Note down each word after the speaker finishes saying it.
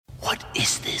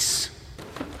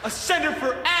A center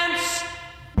for ants.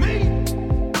 Me,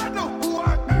 I know who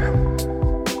I am.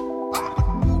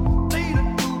 I'm a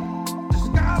leader,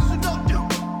 disguising up you.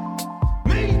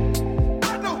 Me,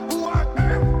 I know who I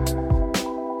am.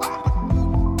 I'm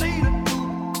a leader,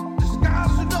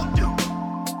 disguising up you.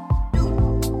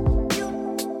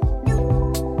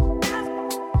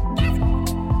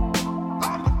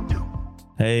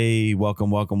 Hey,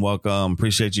 welcome.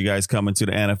 Appreciate you guys coming to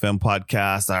the NFM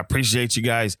podcast. I appreciate you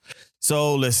guys.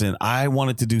 So listen, I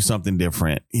wanted to do something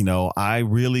different. You know, I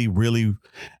really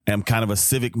am kind of a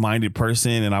civic minded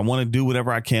person, and I want to do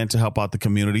whatever I can to help out the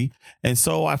community. And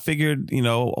so I figured, you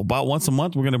know, about once a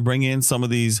month, we're going to bring in some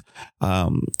of these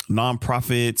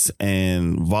nonprofits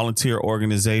and volunteer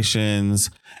organizations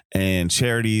and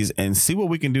charities and see what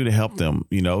we can do to help them,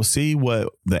 you know, see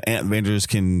what the Ant Vendors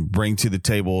can bring to the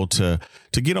table to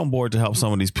get on board to help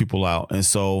some of these people out. And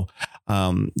so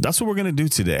that's what we're going to do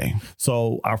today.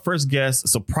 So our first guest,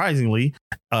 surprisingly,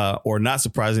 or not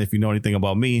surprising if you know anything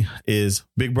about me, is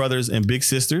Big Brothers and Big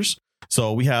Sisters.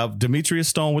 So we have Demetrius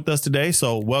Stone with us today.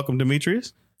 So welcome,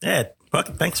 Demetrius. Yeah,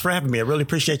 welcome. Thanks for having me. I really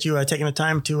appreciate you taking the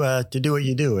time to do what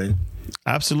you do. And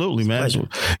absolutely, man.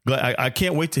 I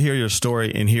can't wait to hear your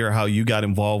story and hear how you got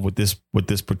involved with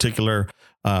this particular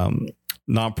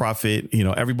nonprofit. You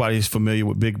know, everybody's familiar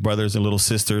with Big Brothers and Little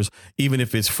Sisters, even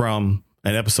if it's from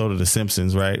an episode of The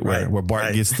Simpsons, right? Where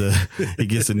Bart gets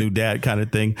a new dad kind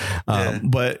of thing.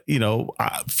 But, you know,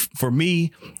 for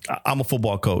me, I'm a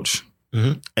football coach.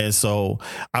 Mm-hmm. And so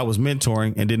I was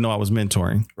mentoring and didn't know I was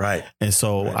mentoring. Right. And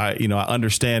so I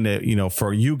understand that, you know,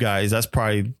 for you guys, that's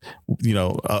probably, you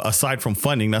know, aside from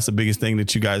funding, that's the biggest thing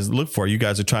that you guys look for. You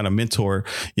guys are trying to mentor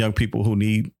young people who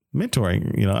need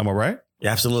mentoring. You know, am I right?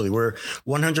 Yeah, absolutely. We're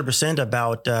 100%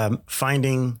 about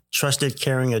finding trusted,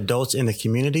 caring adults in the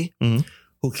community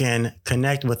who can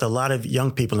connect with a lot of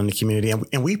young people in the community.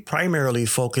 And we primarily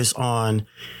focus on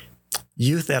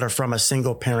youth that are from a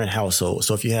single parent household.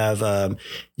 So if you have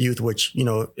youth, which, you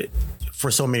know,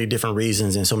 for so many different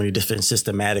reasons and so many different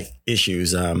systematic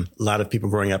issues, a lot of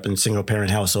people growing up in single parent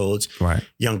households, right?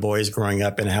 Young boys growing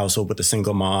up in a household with a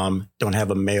single mom, don't have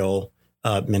a male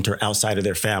mentor outside of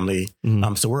their family.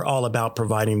 So we're all about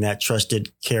providing that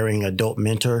trusted, caring adult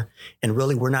mentor. And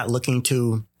really, we're not looking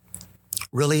to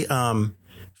really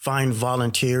find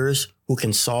volunteers who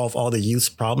can solve all the youth's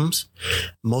problems.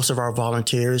 Most of our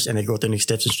volunteers, and they go through an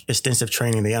extensive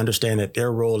training, they understand that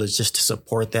their role is just to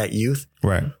support that youth,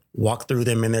 right? Walk through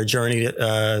them in their journey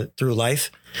through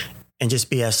life, and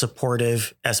just be as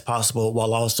supportive as possible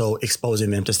while also exposing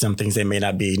them to some things they may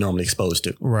not be normally exposed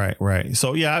to. Right, right.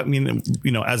 So, yeah, I mean,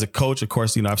 you know, as a coach, of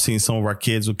course, you know, I've seen some of our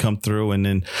kids would come through, and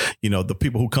then, you know, the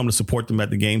people who come to support them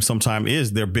at the game sometimes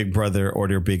is their big brother or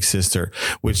their big sister,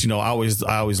 which, you know, I always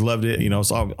loved it. You know,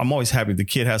 so I'm always happy the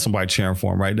kid has somebody cheering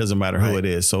for him, right? It doesn't matter who it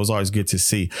is. So it's always good to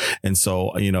see. And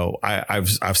so, you know, I've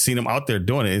seen them out there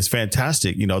doing it. It's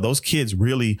fantastic. You know, those kids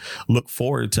really look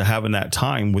forward to having that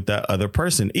time with that other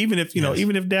person, even if, you know,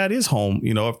 even if dad is home,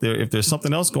 you know, if there's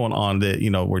something else going on that, you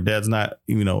know, where dad's not,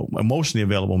 you know, emotionally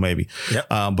available, maybe.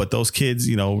 But those kids,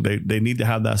 you know, they need to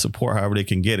have that support however they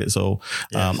can get it. So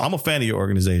I'm a fan of your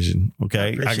organization.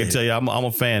 OK, I can tell you I'm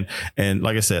a fan. And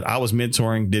like I said, I was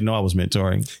mentoring, didn't know I was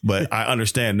mentoring, but I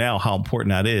understand now how important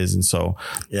that is. And so,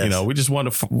 you know, we just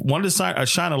wanted to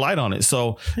shine a light on it.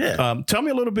 So tell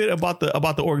me a little bit about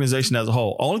the organization as a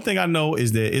whole. Only thing I know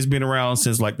is that it's been around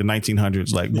since like the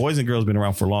 1900s. Like Boys and Girls been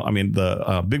around for long. I mean,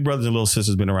 the Big Brothers and Little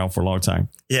Sisters been around for a long time.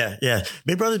 Yeah.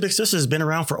 Big Brothers, Big Sisters has been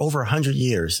around for over 100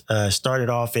 years. Started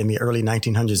off in the early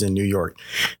 1900s in New York.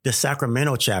 The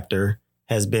Sacramento chapter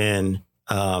has been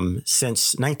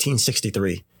since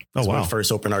 1963. That's when we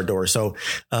first opened our doors. So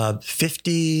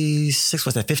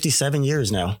 57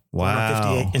 years now.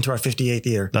 Wow. Into our 58th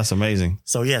year. That's amazing.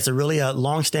 So yeah, it's a really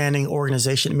long-standing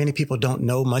organization. Many people don't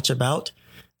know much about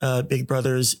Big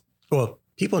Brothers. Well,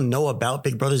 people know about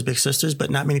Big Brothers, Big Sisters,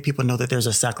 but not many people know that there's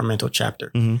a Sacramento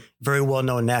chapter. Very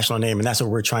well-known national name. And that's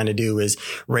what we're trying to do is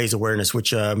raise awareness,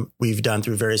 which we've done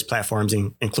through various platforms,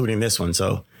 including this one.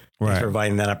 So thanks for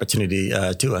providing that opportunity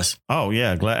to us. Oh,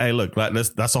 yeah.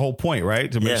 That's the whole point,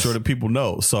 right? To make sure that people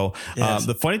know. So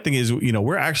the funny thing is, you know,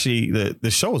 we're actually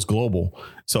the show is global.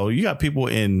 So you got people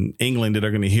in England that are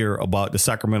going to hear about the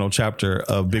Sacramento chapter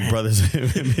of Big Brothers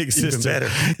and Big Sisters. Even better.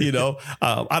 You know,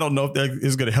 I don't know if that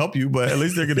is going to help you, but at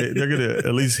least they're going to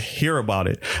at least hear about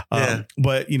it.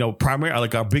 But, you know, primarily,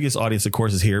 like our biggest audience, of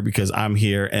course, is here because I'm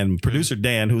here, and producer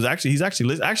Dan, who's actually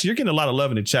you're getting a lot of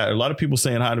love in the chat. A lot of people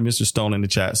saying hi to Mr. Stone in the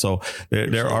chat. So So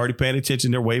they're already paying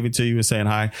attention. They're waving to you and saying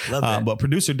hi. Love that. But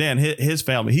producer Dan, his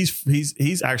family,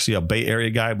 he's actually a Bay Area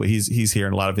guy, but he's here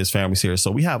and a lot of his family's here.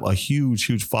 So we have a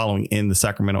huge following in the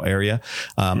Sacramento area,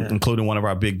 including one of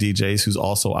our big DJs who's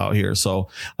also out here. So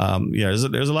there's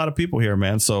a lot of people here,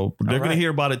 man. So they're going to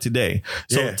hear about it today.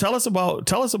 So tell us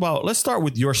about. Let's start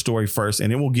with your story first,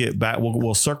 and then we'll get back.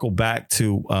 We'll circle back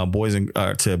to boys and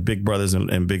to big brothers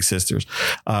and big sisters.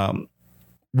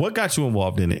 What got you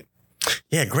involved in it?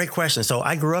 Yeah, great question. So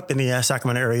I grew up in the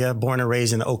Sacramento area, born and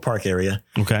raised in the Oak Park area.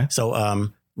 Okay.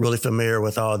 So really familiar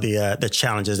with all the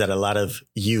challenges that a lot of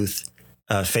youth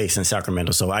face in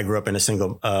Sacramento. So I grew up in a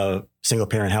single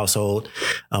parent household.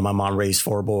 My mom raised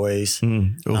 4 boys.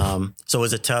 So it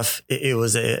was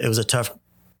a tough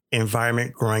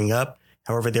environment growing up.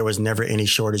 However, there was never any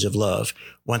shortage of love.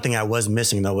 One thing I was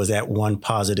missing, though, was that one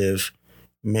positive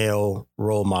male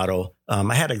role model.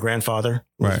 I had a grandfather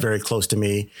who was very close to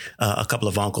me, a couple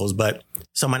of uncles, but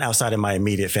someone outside of my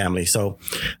immediate family. So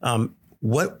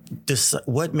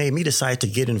what made me decide to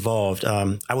get involved?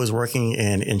 I was working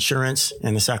in insurance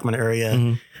in the Sacramento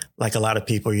area. Like a lot of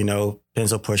people,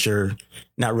 pencil pusher,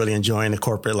 not really enjoying the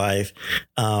corporate life.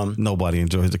 Nobody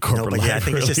enjoys the corporate life. Yeah, I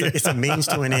think really. It's a means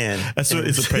to an end. It's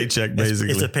a paycheck,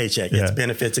 basically. It's a paycheck. It's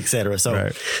benefits, et cetera.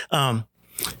 So,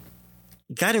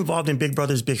 got involved in Big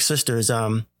Brothers Big Sisters.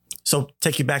 So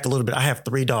take you back a little bit. I have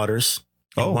 3 daughters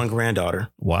and 1 granddaughter.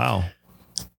 Wow.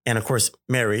 And of course,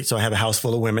 married. So I have a house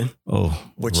full of women.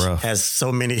 Which has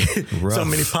so many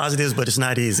positives, but it's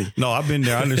not easy. No, I've been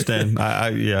there. I understand.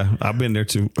 I've been there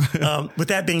too. With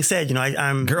that being said,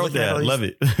 I'm girl dad. Love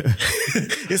it.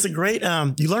 It's a great.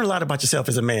 You learn a lot about yourself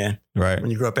as a man, right? When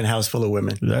you grow up in a house full of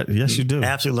women. Yes, you do.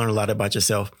 Absolutely learn a lot about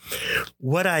yourself.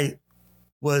 What I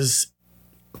was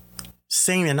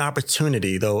seeing an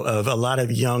opportunity, though, of a lot of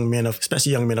young men,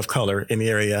 especially young men of color in the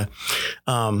area.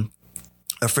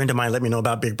 A friend of mine let me know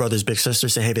about Big Brothers Big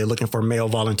Sisters. Say, hey, they're looking for male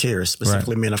volunteers,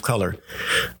 specifically men of color.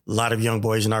 A lot of young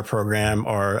boys in our program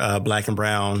are Black and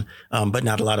brown, but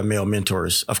not a lot of male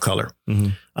mentors of color.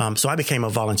 So I became a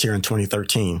volunteer in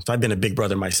 2013. So I've been a Big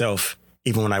Brother myself,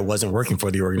 even when I wasn't working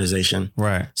for the organization,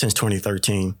 since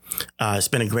 2013. It's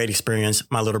been a great experience.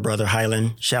 My little brother,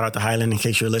 Hyland, shout out to Hyland in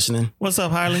case you're listening. What's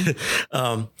up, Hyland?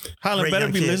 Hyland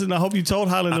better be listening. I hope you told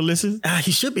Hyland to listen.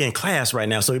 He should be in class right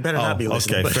now, so he better not be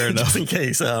listening. Okay, fair enough. Just in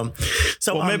case.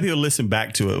 Maybe he'll listen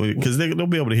back to it because they'll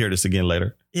be able to hear this again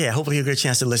later. Yeah, hopefully he'll get a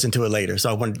chance to listen to it later.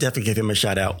 So I want to definitely give him a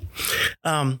shout out.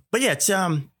 But yeah,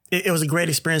 it was a great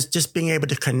experience just being able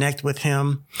to connect with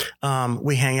him.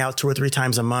 We hang out 2 or 3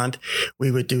 times a month.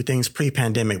 We would do things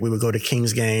pre-pandemic. We would go to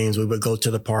Kings games. We would go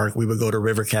to the park. We would go to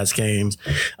River Cats games.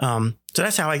 So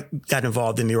that's how I got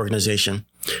involved in the organization.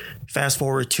 Fast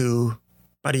forward to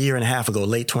about 1.5 years ago,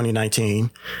 late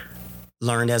 2019,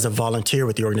 learned as a volunteer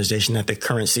with the organization that the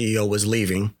current CEO was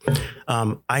leaving.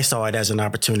 I saw it as an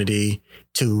opportunity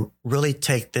to really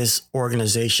take this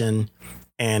organization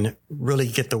and really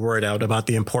get the word out about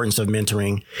the importance of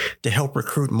mentoring to help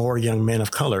recruit more young men of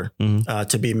color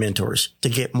to be mentors, to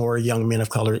get more young men of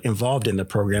color involved in the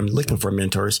program, looking for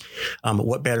mentors.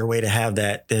 What better way to have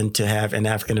that than to have an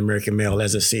African-American male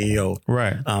as a CEO,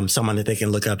 someone that they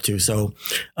can look up to. So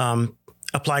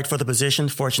applied for the position,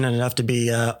 fortunate enough to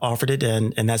be offered it,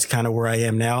 and that's kind of where I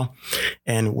am now.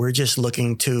 And we're just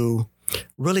looking to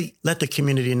really let the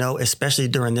community know, especially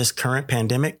during this current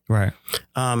pandemic,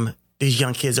 these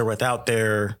young kids are without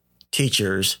their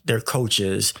teachers, their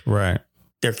coaches,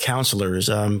 their counselors.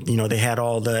 They had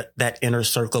all that inner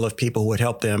circle of people who would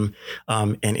help them.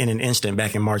 And in an instant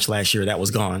back in March last year, that was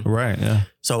gone.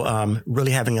 So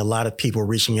really having a lot of people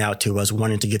reaching out to us,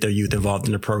 wanting to get their youth involved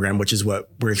in the program, which is what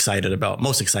we're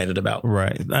most excited about.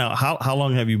 Now, how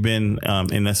long have you been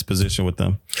in this position with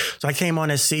them? So I came on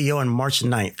as CEO on March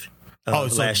 9th.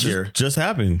 Last year. Just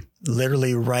happened.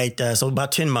 Literally so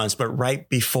about 10 months, but right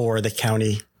before the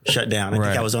county shut down. I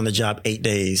think I was on the job 8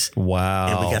 days. Wow.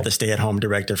 And we got the stay-at-home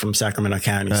director from Sacramento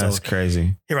County. That's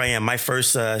crazy. Here I am, my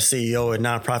first CEO in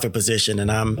nonprofit position,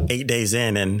 and I'm 8 days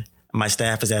in, and my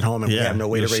staff is at home, and we have no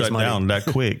way to raise money. Down that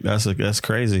quick. That's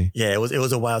crazy. Yeah, it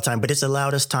was a wild time, but it's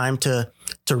allowed us time to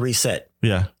reset.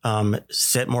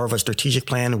 Set more of a strategic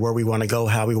plan where we want to go,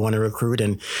 how we want to recruit.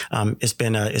 And it's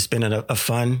been a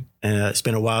fun and it's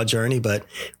been a wild journey, but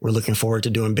we're looking forward to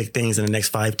doing big things in the next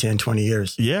 5, 10, 20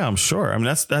 years. Yeah, I'm sure. I mean,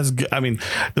 that's good. I mean,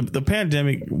 the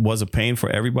pandemic was a pain for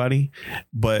everybody,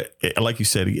 but like you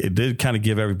said, it did kind of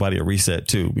give everybody a reset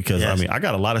too, because I mean, I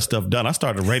got a lot of stuff done. I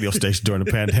started a radio station during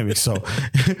the pandemic. So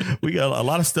we got a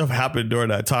lot of stuff happened during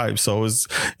that time. So it was,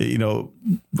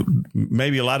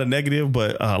 maybe a lot of negative,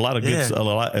 but a lot of good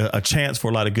a chance for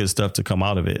a lot of good stuff to come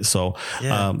out of it. So,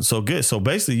 so good. So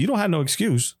basically, you don't have no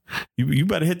excuse. You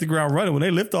better hit the ground running when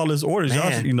they lift all these orders.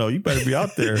 Y'all, you better be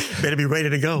out there. Better be ready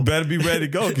to go. Better be ready to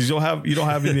go because you don't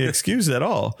have any excuse at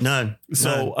all. None.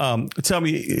 So, tell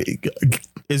me,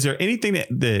 is there anything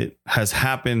that has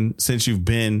happened since you've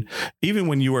been, even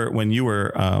when you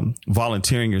were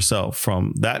volunteering yourself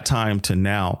from that time to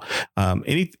now?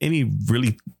 Any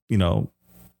really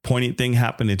poignant thing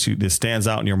happened that stands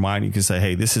out in your mind? You can say,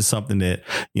 hey, this is something that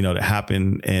that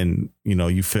happened, and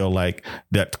you feel like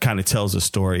that kind of tells a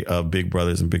story of Big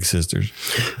Brothers and Big Sisters.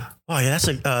 Oh yeah, that's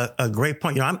a great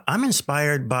point. I'm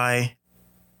inspired by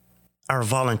our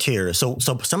volunteers. So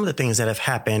some of the things that have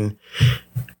happened,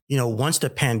 once the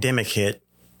pandemic hit,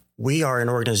 we are an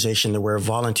organization where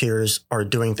volunteers are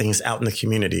doing things out in the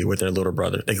community with their little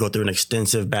brother. They go through an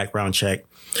extensive background check,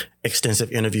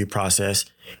 extensive interview process.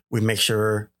 We make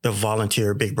sure the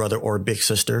volunteer big brother or big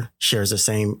sister shares the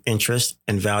same interests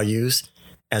and values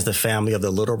as the family of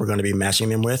the little we're going to be matching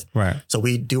them with. Right. So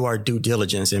we do our due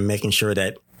diligence in making sure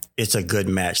that it's a good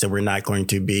match, that we're not going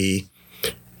to be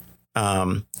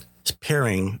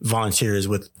pairing volunteers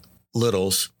with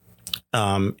littles.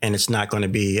 And it's not going to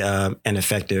be an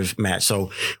effective match.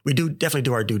 So we definitely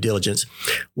do our due diligence.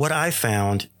 What I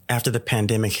found after the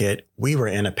pandemic hit, we were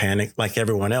in a panic like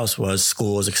everyone else was,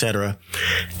 schools, et cetera.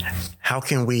 How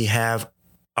can we have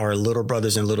our little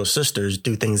brothers and little sisters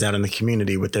do things out in the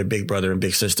community with their big brother and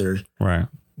big sister? Right.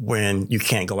 When you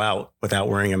can't go out without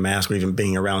wearing a mask or even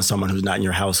being around someone who's not in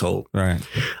your household. Right.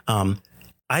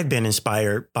 I've been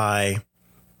inspired by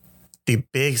the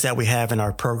bigs that we have in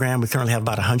our program. We currently have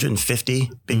about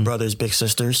 150 big brothers, big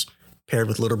sisters paired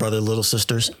with little brother, little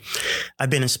sisters. I've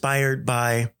been inspired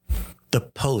by the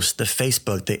post, the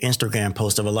Facebook, the Instagram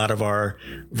post of a lot of our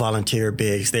volunteer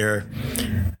bigs.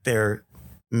 They're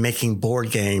making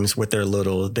board games with their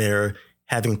little. They're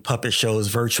having puppet shows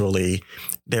virtually.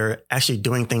 They're actually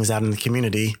doing things out in the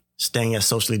community, staying as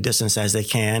socially distanced as they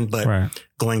can, but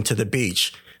going to the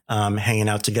beach, hanging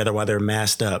out together while they're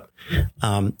masked up.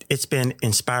 It's been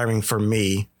inspiring for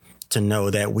me to know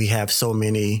that we have so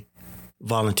many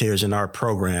volunteers in our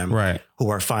program who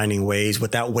are finding ways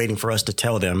without waiting for us to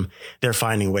tell them. They're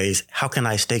finding ways. How can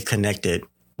I stay connected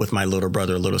with my little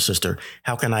brother or little sister?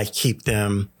 How can I keep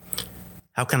them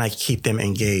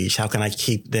engaged? How can I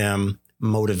keep them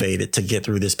motivated to get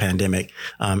through this pandemic?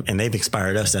 And they've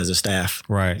inspired us as a staff.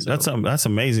 Right. So, that's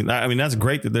amazing. I mean, that's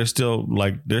great that they're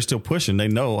still pushing. They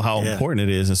know how important it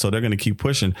is. And so they're going to keep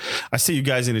pushing. I see you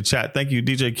guys in the chat. Thank you,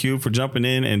 DJ Q, for jumping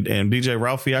in, and DJ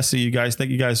Ralphie. I see you guys.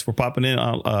 Thank you guys for popping in.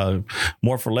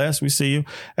 More for less. We see you.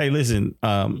 Hey, listen,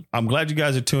 I'm glad you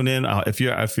guys are tuned in. If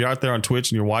you're out there on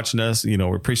Twitch and you're watching us, we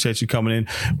appreciate you coming in.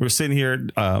 We're sitting here,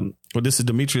 well, this is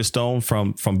Demetrius Stone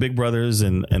from Big Brothers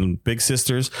and Big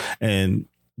Sisters. And,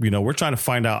 we're trying to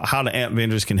find out how the AMP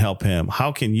vendors can help him.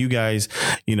 How can you guys,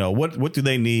 what do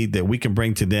they need that we can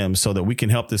bring to them so that we can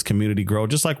help this community grow?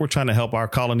 Just like we're trying to help our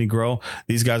colony grow,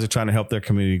 these guys are trying to help their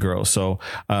community grow. So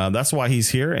that's why he's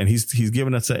here. And he's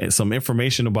giving us some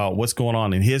information about what's going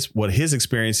on in what his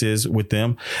experience is with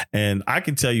them. And I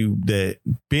can tell you that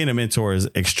being a mentor is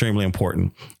extremely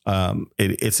important.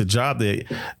 It's a job that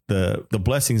the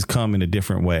blessings come in a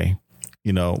different way.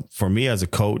 For me as a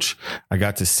coach, I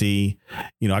got to see,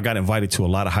 I got invited to a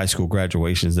lot of high school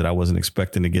graduations that I wasn't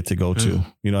expecting to get to go to.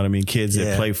 You know what I mean? Kids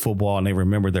that play football and they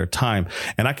remember their time.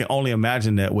 And I can only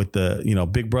imagine that with the,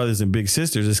 Big Brothers and Big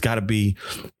Sisters, it's got to be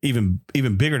even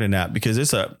bigger than that, because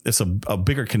it's a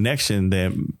bigger connection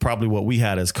than probably what we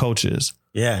had as coaches.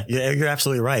 Yeah, you're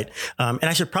absolutely right. And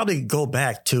I should probably go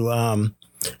back to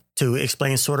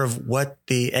explain sort of what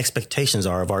the expectations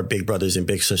are of our big brothers and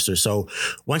big sisters. So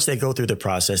once they go through the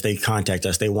process, they contact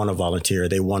us, they want to volunteer,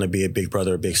 they want to be a big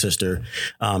brother or big sister.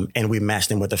 And we match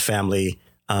them with a family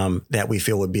that we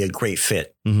feel would be a great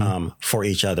fit for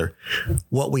each other.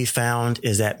 What we found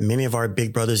is that many of our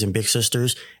big brothers and big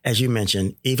sisters, as you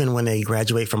mentioned, even when they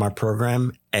graduate from our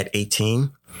program at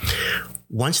 18,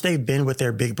 once they've been with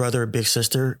their big brother or big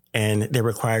sister, and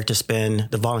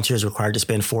the volunteers are required to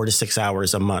spend 4 to 6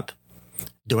 hours a month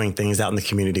doing things out in the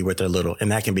community with their little. And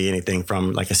that can be anything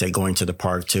from, like I said, going to the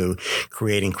park to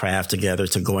creating craft together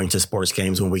to going to sports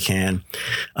games when we can.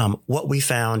 What we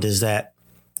found is that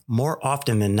more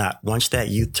often than not, once that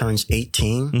youth turns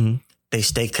 18, they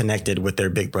stay connected with their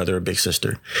big brother or big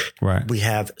sister. Right. We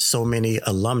have so many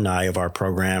alumni of our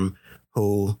program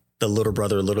who the little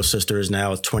brother or little sister is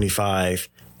now 25,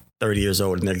 30 years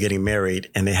old, and they're getting married,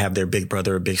 and they have their big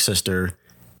brother or big sister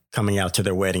coming out to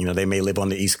their wedding. They may live on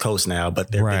the East Coast now,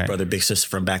 but their big brother, big sister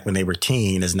from back when they were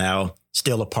teen is now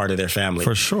still a part of their family.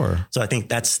 For sure. So I think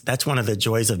that's one of the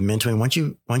joys of mentoring.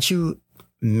 Once you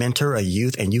mentor a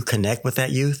youth and you connect with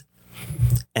that youth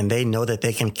and they know that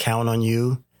they can count on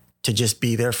you to just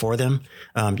be there for them,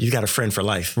 you've got a friend for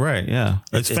life. Right. Yeah.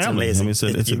 It's family. amazing.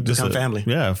 I mean, You become family.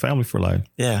 Yeah. Family for life.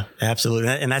 Yeah, absolutely.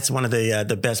 And that's one of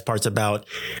the best parts that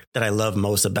I love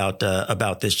most about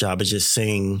this job is just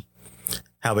seeing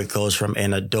how it goes from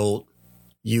an adult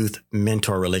youth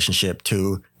mentor relationship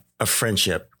to a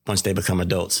friendship once they become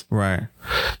adults. Right.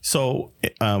 So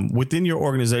within your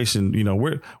organization, you know,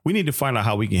 we need to find out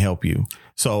how we can help you.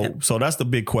 So that's the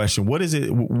big question. What is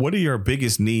it? What are your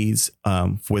biggest needs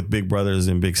with Big Brothers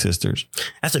and Big Sisters?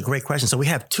 That's a great question. So we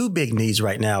have two big needs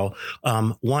right now.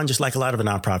 One, just like a lot of the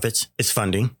nonprofits, is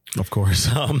funding. Of course.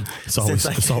 It's always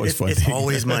funding. It's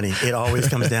always money. It always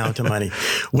comes down to money.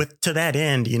 To that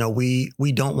end, you know, we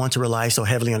don't want to rely so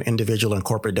heavily on individual and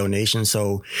corporate donations.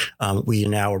 So we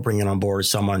now are bringing on board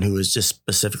someone who is just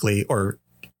specifically or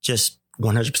just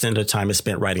 100% of the time is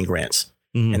spent writing grants.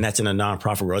 Mm-hmm. And that's in a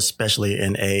nonprofit world, especially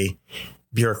in a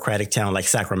bureaucratic town like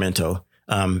Sacramento,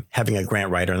 having a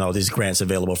grant writer and all these grants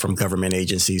available from government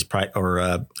agencies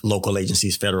or local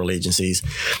agencies, federal agencies.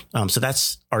 So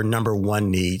that's our number one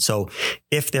need. So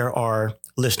if there are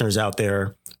listeners out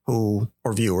there or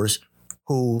viewers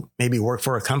who maybe work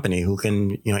for a company who can,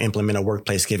 you know, implement a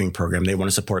workplace giving program, they want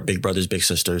to support Big Brothers, Big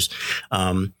Sisters.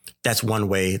 That's one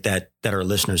way that our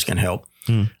listeners can help.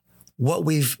 Mm. What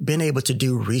we've been able to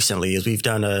do recently is we've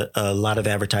done a lot of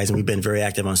advertising. We've been very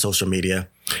active on social media.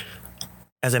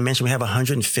 As I mentioned, we have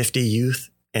 150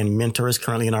 youth and mentors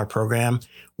currently in our program.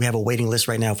 We have a waiting list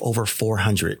right now of over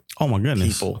 400. Oh my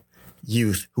goodness. People,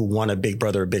 youth who want a big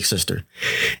brother or big sister.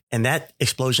 And that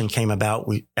explosion came about.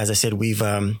 As I said,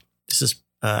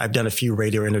 I've done a few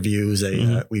radio interviews.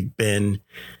 We've been,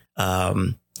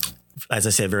 as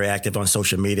I said, very active on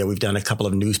social media. We've done a couple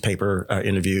of newspaper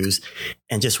interviews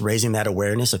and just raising that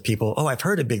awareness of people. Oh, I've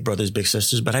heard of Big Brothers, Big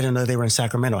Sisters, but I didn't know they were in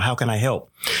Sacramento. How can I help?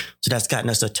 So that's gotten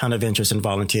us a ton of interest in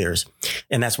volunteers.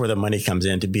 And that's where the money comes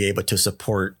in to be able to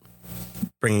support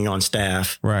bringing on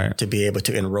staff, right, to be able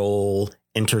to enroll,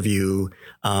 interview,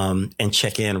 and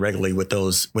check in regularly with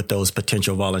those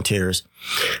potential volunteers.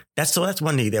 That's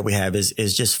one need that we have is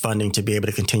just funding to be able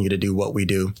to continue to do what we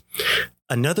do.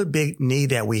 Another big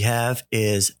need that we have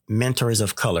is mentors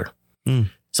of color. Mm.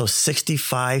 So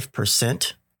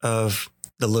 65% of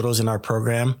the littles in our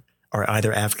program are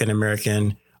either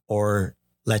African-American or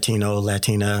Latino,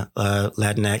 Latina,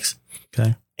 Latinx.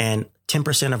 Okay. And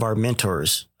 10% of our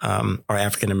mentors are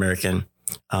African-American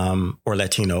or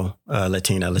Latino,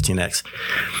 Latina, Latinx.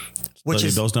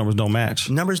 Those numbers don't match.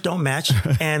 Numbers don't match.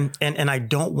 and I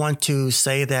don't want to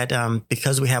say that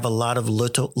because we have a lot of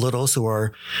littles who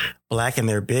are black and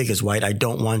they're big as white, I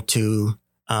don't want to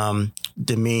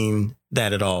demean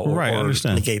that at all or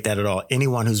negate that at all.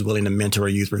 Anyone who's willing to mentor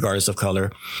a youth, regardless of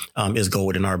color, is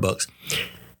gold in our books.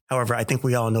 However, I think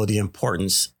we all know the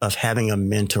importance of having a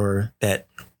mentor that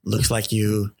looks like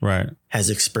you, right,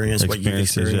 has experienced what you've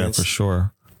experienced. Yeah, for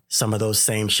sure. Some of those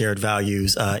same shared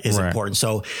values is important.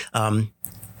 So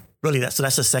really, that's the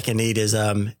second need is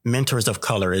mentors of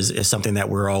color is something that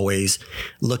we're always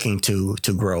looking to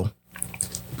grow.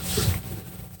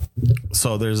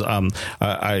 So there's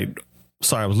I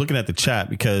was looking at the chat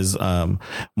because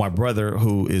my brother,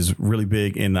 who is really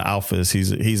big in the alphas,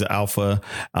 he's an alpha,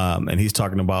 and he's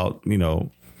talking about,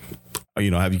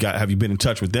 have you been in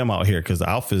touch with them out here? Because the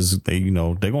alphas,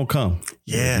 they're gonna come.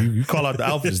 Yeah, you call out the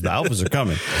alphas are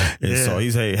coming. And so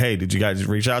he's hey, did you guys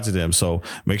reach out to them? So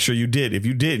make sure you did. If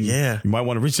you didn't, you might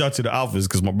want to reach out to the alphas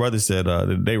because my brother said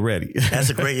they ready. That's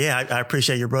a great. Yeah, I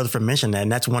appreciate your brother for mentioning that.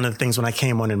 And that's one of the things when I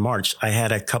came on in March, I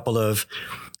had a couple of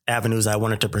avenues I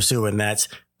wanted to pursue, and that's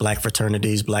Black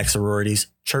fraternities, Black sororities,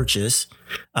 churches.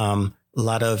 A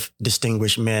lot of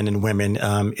distinguished men and women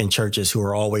in churches who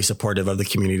are always supportive of the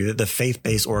community. The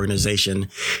faith-based organization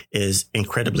is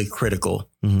incredibly critical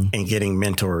in getting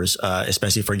mentors,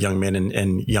 especially for young men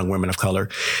and young women of color.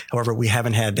 However, we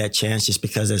haven't had that chance just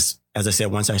because, as I said,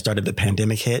 once I started, the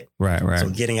pandemic hit. Right. So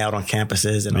getting out on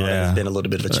campuses and all that has been a little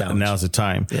bit of a challenge. Now's the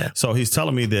time. Yeah. So he's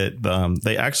telling me that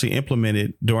they actually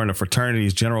implemented during the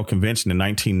fraternities general convention in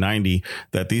 1990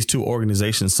 that these two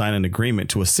organizations signed an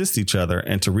agreement to assist each other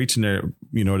and to reaching their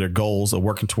goals of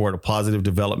working toward a positive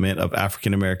development of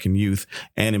African-American youth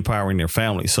and empowering their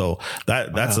families. So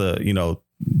that's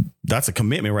a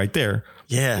commitment right there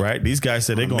Yeah. Right. These guys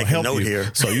said they're going to make a help note you.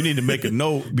 here. So you need to make a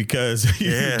note because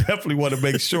you definitely want to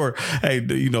make sure, hey,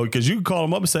 you know, because you can call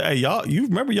them up and say, hey, y'all, you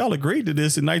remember y'all agreed to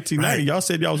this in 1990. Right. Y'all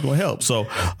said y'all was going to help. So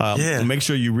make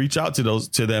sure you reach out to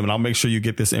them, and I'll make sure you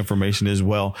get this information as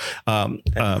well.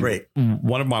 Great.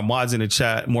 One of my mods in the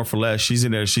chat, More for Less, she's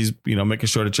in there. She's, you know, making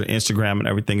sure that your Instagram and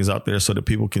everything is out there so that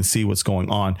people can see what's going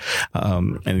on.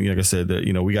 And like I said,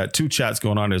 you know, we got two chats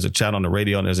going on. There's a chat on the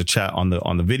radio and there's a chat on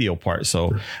the video part.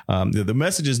 So the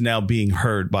message is now being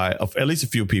heard by at least a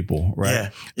few people,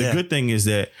 right? The good thing is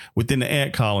that within the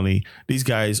ant colony, these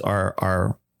guys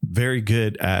are very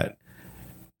good at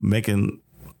making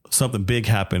something big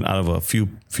happen out of a few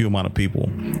amount of people.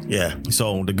 Yeah.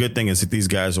 So the good thing is that these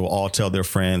guys will all tell their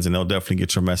friends and they'll definitely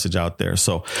get your message out there.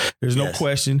 So there's no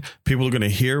question. People are going to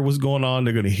hear what's going on.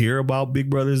 They're going to hear about Big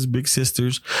Brothers, Big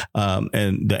Sisters.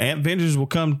 And the Ant Vengers will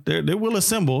come. They will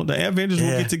assemble. The Ant Vengers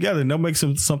will get together and they'll make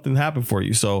something happen for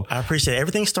you. So I appreciate it.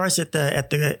 Everything starts at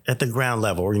the ground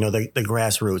level, you know, the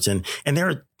grassroots. And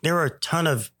there are a ton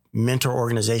of mentor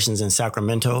organizations in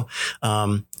Sacramento.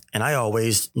 And I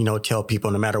always, you know, tell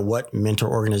people no matter what mentor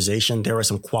organization, there are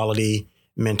some quality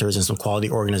mentors and some quality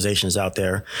organizations out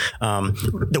there.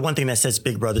 The one thing that sets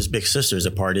Big Brothers, Big Sisters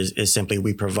apart is simply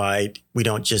we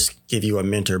don't just give you a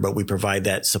mentor, but we provide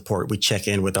that support. We check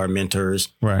in with our mentors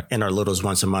and our littles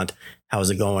once a month. How's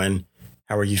it going?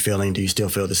 How are you feeling? Do you still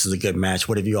feel this is a good match?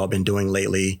 What have you all been doing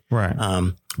lately? Right.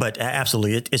 But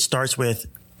absolutely, it starts with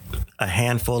a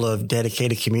handful of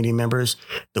dedicated community members.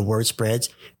 The word spreads.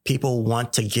 People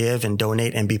want to give and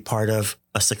donate and be part of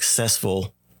a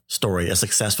successful story, a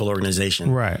successful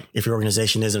organization. Right. If your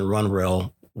organization isn't run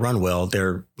well,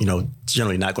 they're, you know,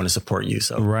 generally not going to support you.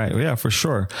 So right. Yeah, for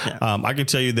sure. Yeah. I can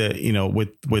tell you that, you know,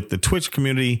 with the Twitch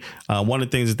community, one of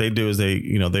the things that they do is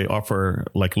they offer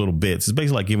like little bits. It's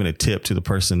basically like giving a tip to the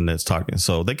person that's talking.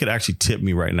 So they could actually tip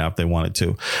me right now if they wanted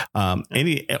to.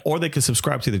 Or they could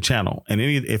subscribe to the channel. And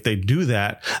if they do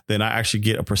that, then I actually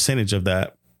get a percentage of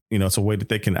that. You know, it's a way that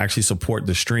they can actually support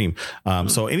the stream.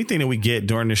 So anything that we get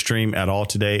during the stream at all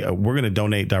today, we're going to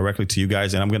donate directly to you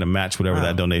guys, and I'm going to match whatever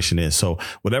that donation is. So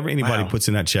whatever anybody puts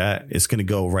in that chat, it's going to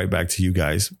go right back to you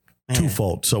guys.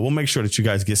 Twofold. So we'll make sure that you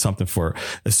guys get something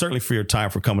certainly for your time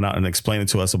for coming out and explaining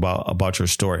to us about your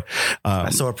story. I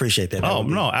so appreciate that.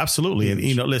 No, absolutely. Huge. And,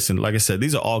 you know, listen, like I said,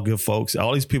 these are all good folks.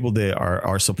 All these people that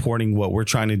are supporting what we're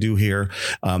trying to do here.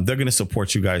 They're going to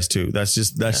support you guys too. That's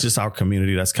just our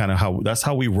community. That's kind of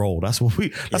how we roll. That's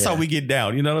how we get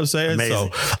down. You know what I'm saying?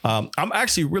 Amazing. So I'm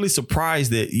actually really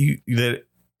surprised that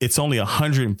it's only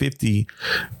 150,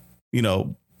 you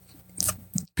know,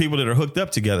 people that are hooked up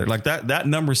together. Like that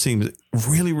number seems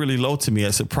really, really low to me.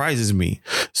 It surprises me.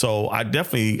 So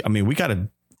we got to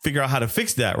figure out how to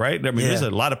fix that, right? I mean, there's a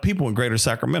lot of people in Greater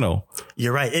Sacramento.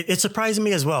 You're right. It surprised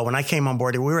me as well. When I came on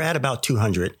board, we were at about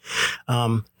 200.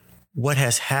 What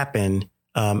has happened?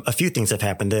 A few things have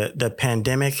happened. The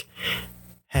pandemic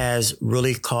has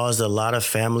really caused a lot of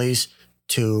families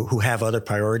who have other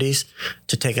priorities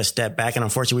to take a step back. And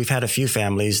unfortunately, we've had a few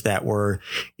families that were,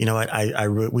 you know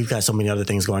what, we've got so many other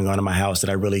things going on in my house that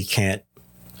I really can't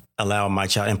allow my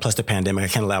child, and plus the pandemic, I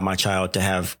can't allow my child to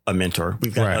have a mentor.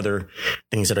 We've got other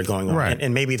things that are going on. Right.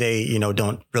 And maybe they, you know,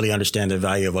 don't really understand the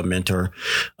value of a mentor,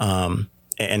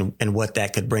 and what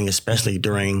that could bring, especially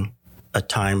during a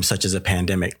time such as a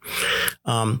pandemic.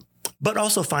 But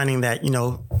also finding that, you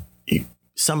know,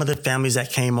 some of the families that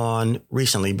came on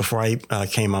recently before I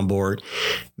came on board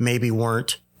maybe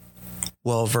weren't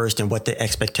well versed in what the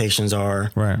expectations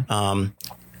are. Right.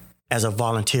 As a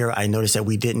volunteer, I noticed that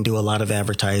we didn't do a lot of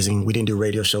advertising. We didn't do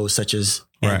radio shows such as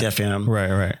Ant FM.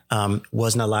 Right.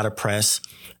 Wasn't a lot of press.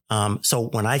 So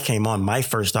when I came on, my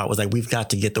first thought was like, we've got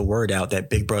to get the word out that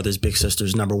Big Brothers, Big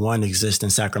Sisters, number one, exist in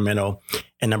Sacramento.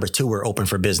 And number two, we're open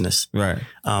for business. Right.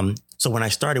 So when I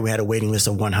started, we had a waiting list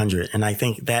of 100. And I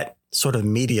think that sort of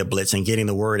media blitz and getting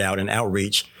the word out and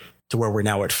outreach to where we're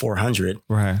now at 400.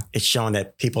 Right. It's showing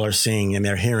that people are seeing and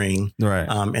they're hearing. Right.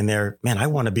 And they're, man, I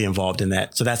want to be involved in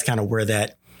that. So that's kind of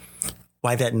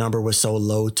why that number was so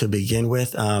low to begin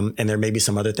with. And there may be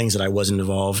some other things that I wasn't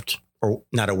involved or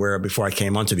not aware of before I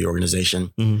came onto the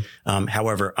organization. Mm-hmm.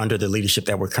 However, under the leadership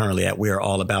that we're currently at, we are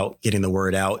all about getting the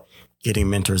word out, getting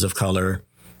mentors of color,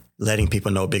 letting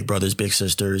people know Big Brothers, Big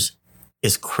Sisters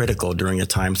is critical during a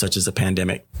time such as a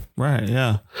pandemic. Right.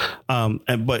 Yeah.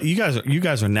 But you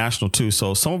guys are national too.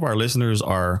 So some of our listeners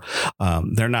are,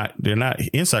 they're not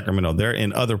in Sacramento. They're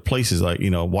in other places like,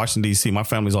 Washington, DC. My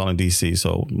family's all in DC.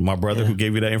 So my brother who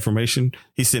gave you that information,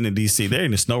 he's sitting in DC. They're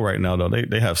in the snow right now though.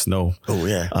 They have snow. Oh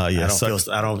yeah.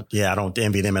 I don't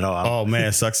envy them at all. Oh man,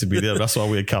 it sucks to be there. That's why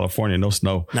we're in California. No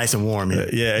snow. Nice and warm.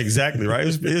 Yeah, exactly. Right.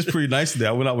 It's pretty nice today.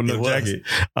 I went out with no jacket.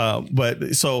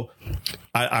 But so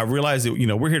I realized that,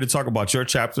 we're here to talk about your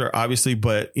chapter, obviously,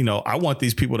 but, I want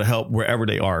these people to help wherever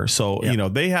they are. So,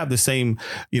 they have the same,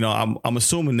 I'm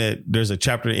assuming that there's a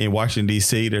chapter in Washington,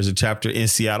 D.C. There's a chapter in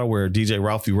Seattle where DJ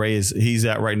Ralphie Ray he's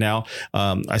at right now.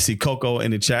 I see Coco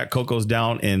in the chat. Coco's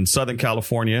down in Southern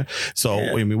California.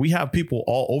 So, we have people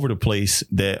all over the place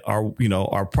that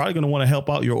are probably going to want to help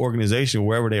out your organization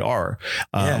wherever they are.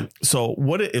 So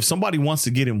what if somebody wants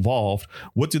to get involved,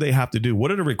 what do they have to do?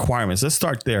 What are the requirements? Let's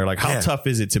start there. Like how tough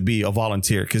is it to be a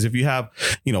volunteer? Because if you have,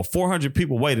 400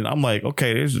 people waiting, I'm like,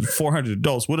 okay, there's 400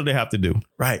 adults. What do they have to do?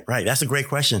 Right. That's a great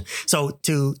question. So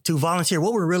to volunteer,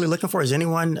 what we're really looking for is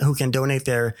anyone who can donate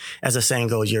their, as the saying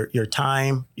goes, your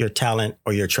time, your talent,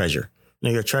 or your treasure.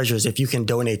 Your treasure is if you can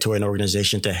donate to an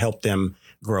organization to help them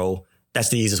grow. That's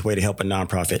the easiest way to help a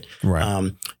nonprofit.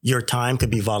 Right. Your time could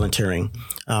be volunteering.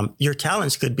 Your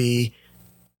talents could be,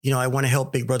 I want to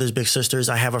help Big Brothers Big Sisters.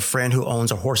 I have a friend who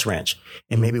owns a horse ranch,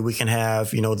 and maybe we can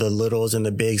have, the littles and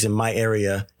the bigs in my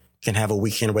area can have a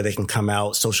weekend where they can come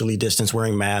out socially distanced,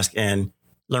 wearing masks, and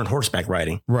learn horseback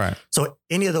riding. Right. So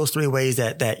any of those three ways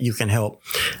that you can help.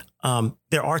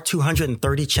 There are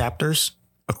 230 chapters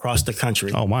across the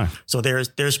country. Oh my. So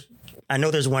I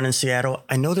know there's one in Seattle.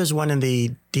 I know there's one in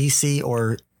the DC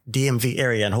or DMV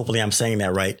area, and hopefully I'm saying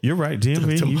that right. You're right,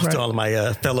 DMV. To all of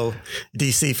my fellow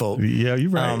DC folk. Yeah, you're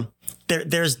right.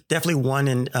 There's definitely one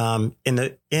in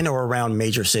or around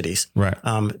major cities. Right.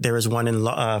 There is one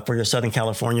for your Southern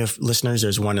California listeners.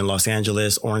 There's one in Los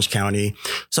Angeles, Orange County.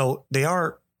 So they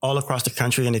are all across the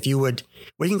country. And if you would,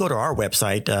 you can go to our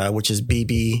website, which is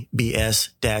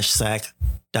bbs-sac.org.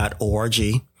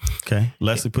 Okay.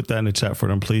 Leslie, put that in the chat for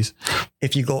them, please.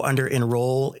 If you go under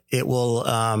enroll, it will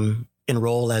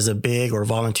enroll as a big or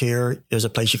volunteer. There's a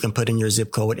place you can put in your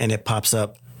zip code, and it pops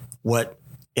up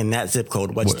in that zip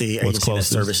code, what's the agency that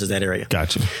services that area.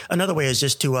 Gotcha. Another way is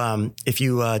just to, if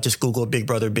you just Google Big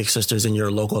Brother Big Sisters in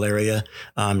your local area,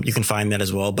 you can find that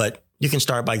as well. But you can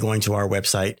start by going to our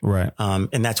website. Right.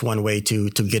 And that's one way to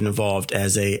get involved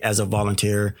as a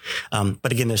volunteer.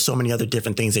 But again, there's so many other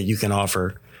different things that you can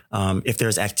offer. If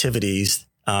there's activities,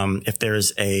 if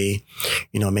there's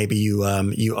maybe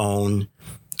you own,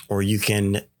 or you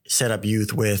can set up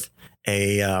youth with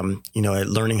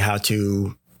learning how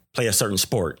to play a certain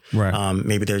sport. Right.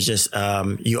 Maybe there's just,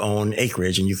 you own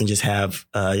acreage, and you can just have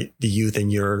the youth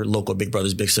and your local Big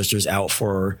Brothers Big Sisters out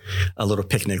for a little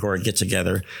picnic or a get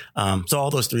together. So all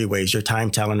those three ways, your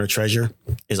time, talent, or treasure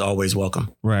is always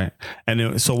welcome. Right. And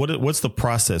then, so what's the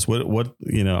process?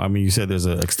 You said there's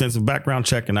an extensive background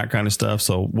check and that kind of stuff.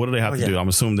 So what do they have to do? I'm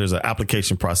assuming there's an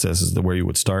application process is where you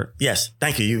would start. Yes.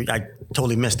 Thank you. I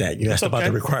totally missed that. You asked about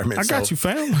the requirements. I got you,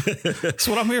 fam. That's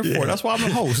what I'm here for. That's why I'm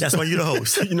the host. That's why you're the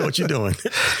host. You know what you're doing.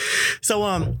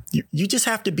 So you just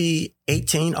have to be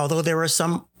 18, although there are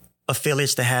some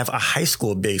affiliates that have a high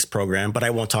school bigs program, but I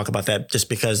won't talk about that just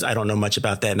because I don't know much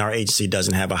about that. And our agency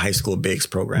doesn't have a high school bigs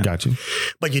program. Got you.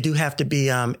 But you do have to be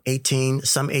 18.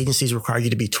 Some agencies require you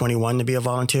to be 21 to be a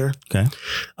volunteer. Okay.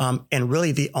 And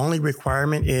really the only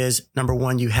requirement is, number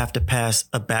one, you have to pass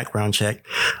a background check.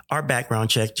 Our background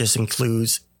check just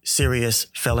includes serious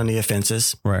felony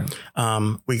offenses. Right.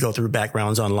 We go through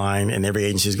backgrounds online, and every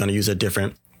agency is going to use a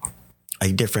different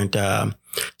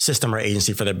system or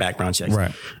agency for their background checks.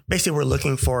 Right. Basically, we're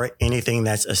looking for anything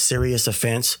that's a serious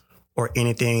offense or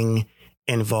anything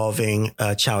involving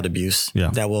child abuse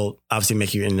that will obviously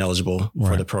make you ineligible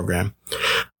for the program.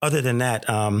 Other than that,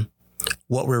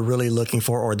 what we're really looking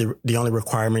for, or the only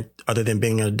requirement other than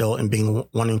being an adult and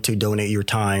wanting to donate your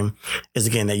time, is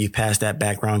again that you pass that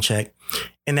background check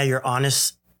and that you're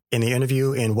honest in the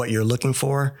interview and what you're looking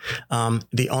for.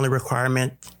 The only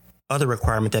other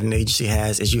requirement that an agency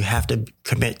has is you have to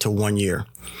commit to 1 year.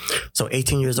 So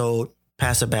 18 years old,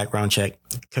 pass a background check,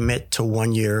 commit to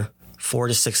 1 year, 4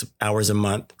 to 6 hours a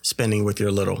month spending with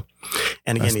your little.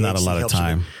 And again, that's not a lot of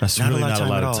time. That's really not a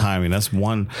lot of timing. That's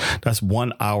 1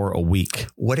 hour a week.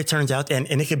 What it turns out, and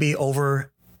it could be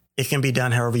over, it can be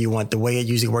done however you want. The way it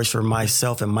usually works for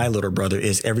myself and my little brother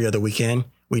is every other weekend,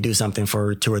 we do something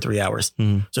for 2 or 3 hours.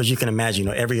 Mm. So as you can imagine,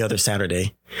 every other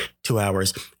Saturday, 2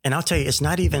 hours. And I'll tell you,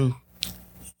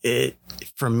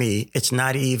 for me, it's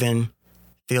not even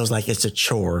feels like it's a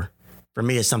chore. For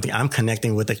me, it's something I'm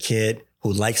connecting with a kid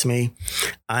who likes me.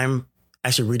 I'm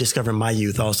actually rediscovering my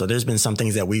youth also. There's been some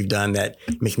things that we've done that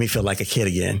make me feel like a kid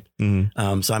again.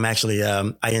 So I'm actually,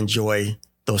 I enjoy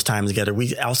those times together.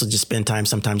 We also just spend time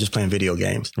sometimes just playing video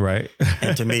games. Right.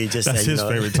 And to me, just that's his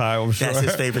favorite time, I'm sure. That's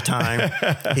his favorite time.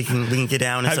 We can get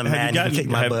down in some Madden and kick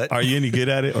my butt. Are you any good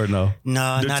at it or no?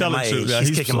 No, not at my age.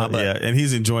 He's kicking my butt. Yeah, and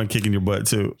he's enjoying kicking your butt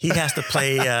too. He has to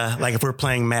play, like if we're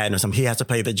playing Madden or something, he has to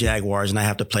play the Jaguars and I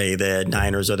have to play the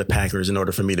Niners or the Packers in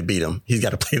order for me to beat him. He's got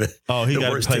to play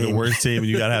the worst team and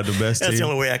you got to have the best team. That's the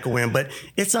only way I can win. But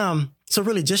it's, so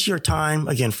really just your time,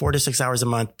 again, 4 to 6 hours a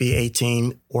month, be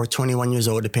 18 or 21 years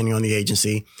old, depending on the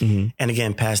agency. And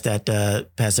again, pass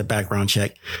that background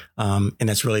check. And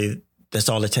that's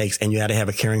all it takes. And you got to have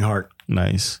a caring heart.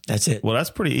 Nice. That's it. Well, that's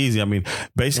pretty easy. I mean,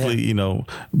 basically, you know,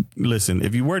 listen,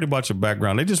 if you're worried about your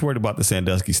background, they just worried about the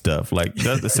Sandusky stuff. Like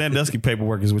the Sandusky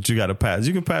paperwork is what you got to pass.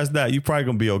 You can pass that. You're probably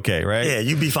going to be okay, right? Yeah,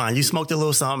 you'd be fine. You smoked a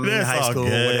little something in high school,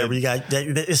 whatever you got.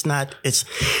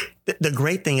 The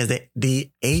great thing is that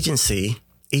the agency,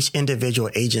 each individual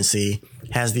agency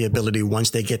has the ability,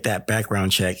 once they get that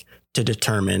background check, to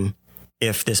determine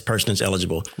if this person is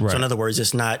eligible. Right. So in other words,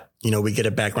 it's not, you know, we get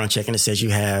a background check and it says you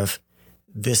have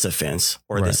this offense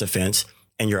or this offense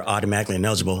and you're automatically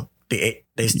ineligible. They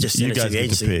just send it to the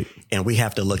agency and we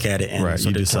have to look at it. And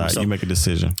you decide, you make a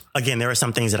decision. Again, there are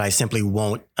some things that I simply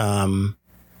won't,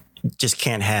 just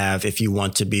can't have if you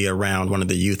want to be around one of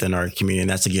the youth in our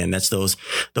community. And that's those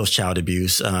child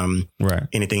abuse,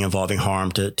 anything involving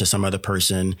harm to some other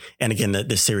person. And again,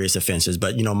 the serious offenses,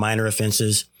 but you know, minor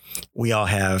offenses, we all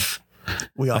have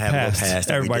a past.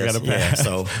 Everybody got a past.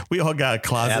 So we all got a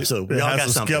closet. Absolutely. We all got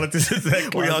something.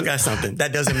 We all got something.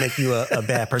 That doesn't make you a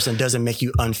bad person. It doesn't make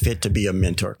you unfit to be a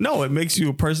mentor. No, it makes you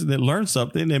a person that learns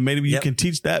something and maybe you can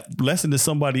teach that lesson to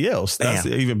somebody else. That's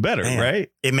even better, right?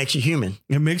 It makes you human.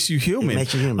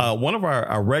 One of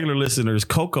our regular listeners,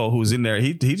 Coco, who's in there,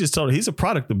 he just told her he's a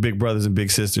product of Big Brothers and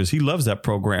Big Sisters. He loves that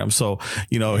program. So,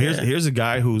 you know, here's a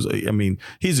guy who's, I mean,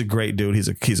 he's a great dude. He's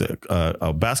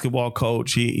a basketball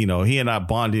coach. He and I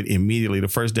bonded immediately. The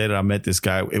first day that I met this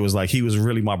guy, it was like he was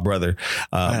really my brother.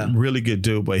 Really good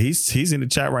dude. But he's in the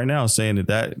chat right now saying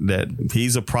that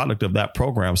he's a product of that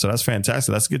program. So that's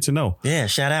fantastic. That's good to know. Yeah,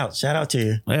 shout out to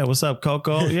you. Yeah, what's up,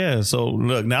 Coco? Yeah. So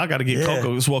look, now I got to get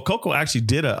Coco. Well, Coco actually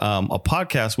did a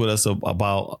podcast with us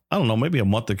about, I don't know, maybe a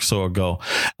month or so ago.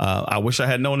 I wish I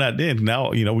had known that then.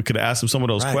 Now, you know, we could have asked him some of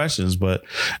those questions, but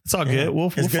it's all good. We'll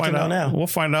find out now. We'll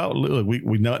find out. Look,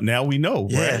 we know now. We know,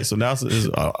 right? So now it's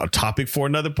a topic for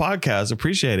another podcast.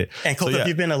 Appreciate it. And Coco, if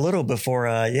you've been a little before,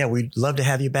 we'd love to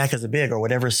have you back as a big or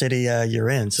whatever city you're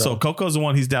in. So Coco's the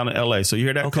one. He's down in LA. So you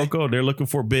hear that, Coco? They're looking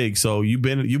for big. So you've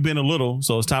been a little.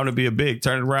 So it's time to be a big.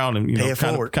 Turn it around and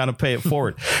kind of pay it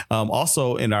forward.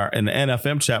 Also in the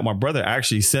NFM chat, my brother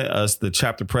actually sent us the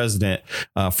chapter president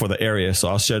for the area. So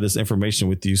I'll share this information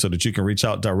with you so that you can reach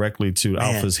out directly to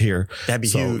Alphas here. That'd be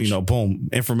huge. You know, boom,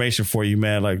 information for you,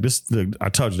 man. Like this, I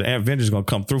told you, the Avengers gonna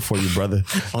come through for you, brother.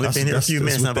 Only been here a few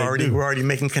minutes. We're already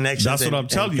making connections. That's what I'm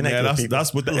telling you, man.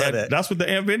 That's what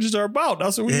the Avengers are about.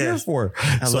 That's what we're here for.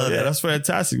 That's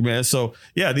fantastic, man. So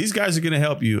these guys are gonna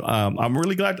help you. I'm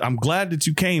really glad. I'm glad that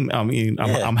you came. I mean,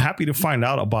 I'm happy to find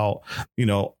out about, you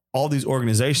know, all these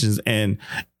organizations, and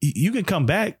you can come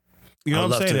back. You know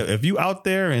what I'm saying? If you out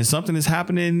there and something is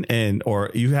happening or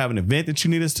you have an event that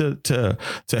you need us to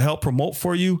help promote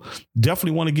for you,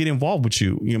 definitely want to get involved with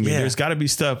you. You know what I mean? There's got to be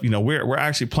stuff, you know, we're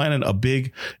actually planning a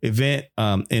big event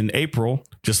in April,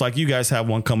 just like you guys have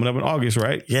one coming up in August,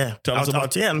 right? Yeah. Tell us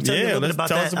about you a little bit about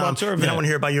that. Us about your event. Then I want to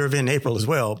hear about your event in April as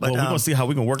well. But we're going to see how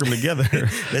we can work them together.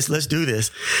 Let's do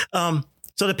this.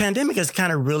 So the pandemic has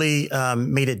kind of really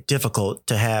made it difficult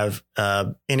to have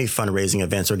any fundraising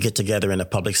events or get together in a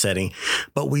public setting.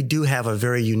 But we do have a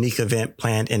very unique event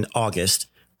planned in August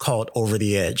called Over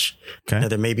the Edge. Okay. Now,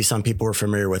 there may be some people who are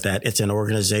familiar with that. It's an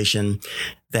organization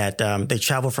that they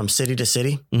travel from city to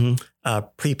city. Mm-hmm.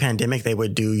 Pre-pandemic, they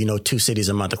would do, 2 cities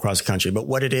a month across the country. But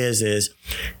what it is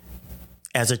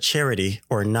as a charity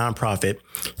or a nonprofit,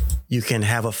 you can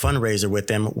have a fundraiser with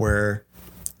them where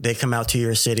they come out to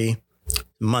your city,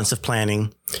 months of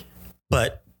planning,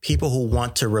 but people who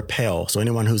want to rappel. So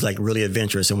anyone who's like really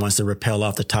adventurous and wants to rappel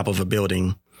off the top of a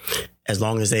building, as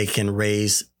long as they can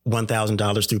raise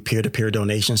 $1,000 through peer-to-peer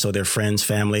donations. So their friends,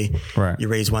 family, You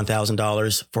raise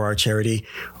 $1,000 for our charity,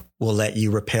 we'll let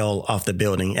you rappel off the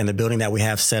building. And the building that we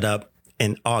have set up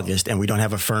in August, and we don't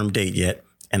have a firm date yet.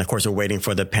 And of course, we're waiting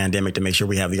for the pandemic to make sure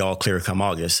we have the all clear come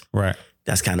August. Right.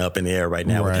 That's kind of up in the air right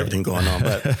now with everything going on.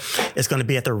 But it's going to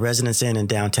be at the Residence Inn in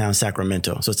downtown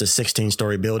Sacramento. So it's a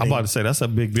 16-story building. I'm about to say, that's a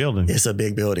big building. It's a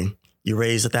big building. You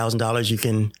raise $1,000, you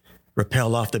can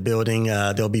rappel off the building.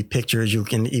 There'll be pictures. You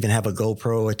can even have a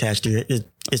GoPro attached to it.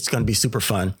 It's going to be super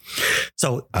fun.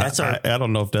 So that's I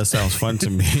don't know if that sounds fun to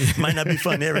me. might not be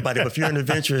fun to everybody, but if you're an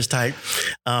adventurous type,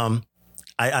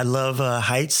 I love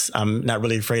heights. I'm not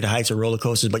really afraid of heights or roller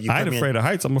coasters, but I ain't afraid of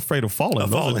heights. I'm afraid of falling.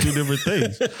 Those are two different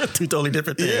things. Two totally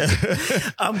different things.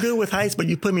 Yeah. I'm good with heights, but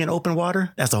you put me in open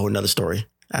water, that's a whole nother story.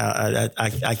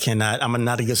 I cannot. I'm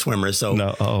not a good swimmer, so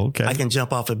no. Oh, okay. I can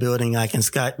jump off a building. I can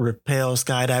rappel,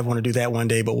 skydive. I want to do that one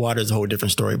day, but water is a whole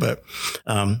different story. But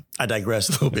I digress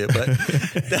a little bit. But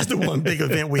that's the one big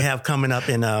event we have coming up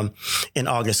in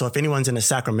August. So if anyone's in the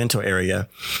Sacramento area,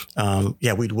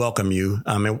 we'd welcome you.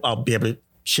 And I'll be able to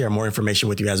share more information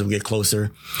with you as we get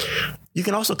closer. You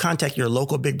can also contact your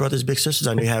local Big Brothers, Big Sisters.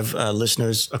 I know you have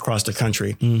listeners across the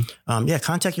country.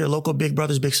 Contact your local Big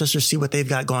Brothers, Big Sisters, see what they've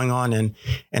got going on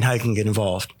and how you can get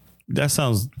involved. That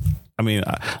sounds, I mean,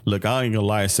 look, I ain't gonna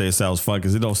lie and say it sounds fun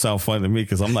because it don't sound fun to me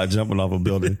because I'm not jumping off a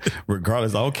building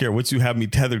regardless. I don't care what you have me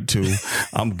tethered to.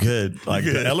 I'm good. Like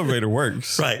the elevator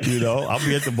works. Right. You know, I'll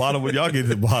be at the bottom when y'all get to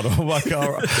the bottom. I'm like,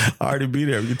 I already be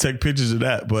there. We can take pictures of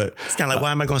that. But it's kind of like,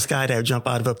 why am I going to skydive, jump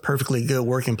out of a perfectly good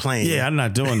working plane? Yeah, I'm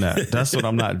not doing that. That's what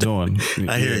I'm not doing.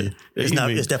 I hear you. It's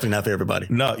definitely not for everybody.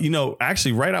 No, you know,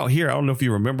 actually right out here, I don't know if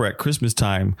you remember at Christmas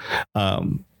time,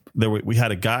 we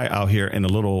had a guy out here in a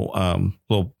little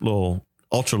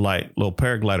ultralight, little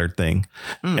paraglider thing.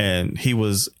 And he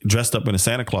was dressed up in a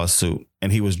Santa Claus suit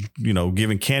and he was, you know,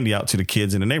 giving candy out to the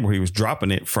kids in the neighborhood. He was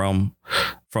dropping it from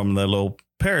the little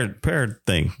parrot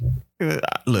thing.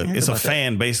 Look, it's a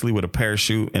fan basically with a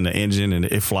parachute and an engine and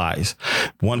it flies.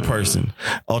 One person,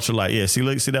 ultralight. Yeah. See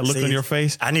that look on your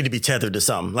face? I need to be tethered to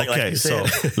something. Like you said.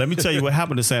 So let me tell you what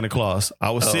happened to Santa Claus.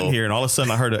 I was sitting here and all of a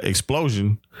sudden I heard an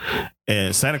explosion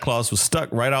and Santa Claus was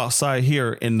stuck right outside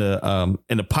here in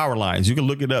the power lines. You can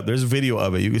look it up. There's a video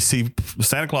of it. You can see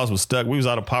Santa Claus was stuck. We was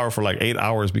out of power for like 8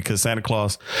 hours because Santa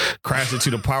Claus crashed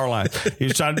into the power line. He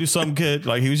was trying to do something good.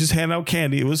 Like he was just handing out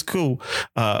candy. It was cool.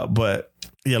 But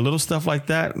yeah, little stuff like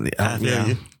that. I'm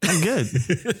good. I'm good.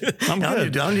 I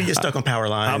don't need to get stuck on power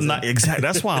lines. I'm not exactly.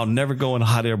 That's why I'll never go in a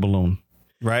hot air balloon.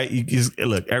 Right?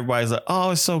 Look, everybody's like,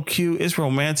 oh, it's so cute. It's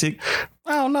romantic.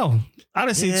 I don't know. I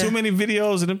done seen too many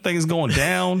videos of them things going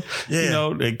down. You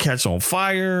know, they catch on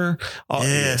fire.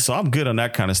 So I'm good on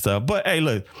that kind of stuff. But hey,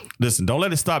 look, listen, don't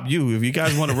let it stop you. If you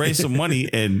guys want to raise some money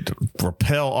and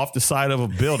rappel off the side of a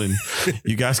building,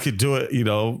 you guys could do it. You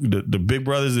know, the Big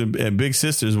Brothers and Big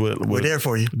Sisters we're there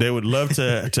for you. They would love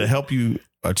to help you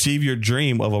achieve your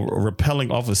dream of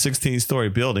rappelling off a 16-story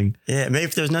building. Yeah, maybe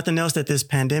if there's nothing else that this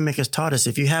pandemic has taught us,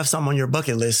 if you have something on your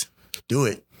bucket list, do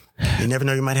it. You never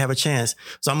know, you might have a chance.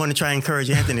 So I'm going to try and encourage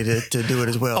Anthony to do it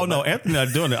as well. Oh, no, Anthony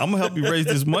not doing it. I'm going to help you raise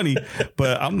this money,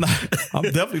 but I'm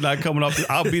definitely not coming up.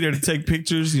 I'll be there to take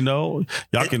pictures, you know.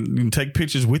 Y'all can take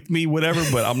pictures with me, whatever,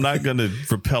 but I'm not going to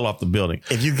rappel off the building.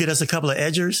 If you get us a couple of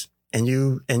edgers and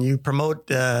you promote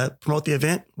the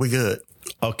event, we good.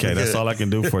 Okay, that's all I can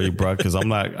do for you, bro, because I'm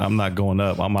not going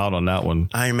up. I'm out on that one.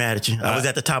 I ain't mad at you. I was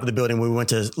at the top of the building. We went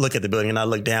to look at the building and I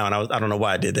looked down. I don't know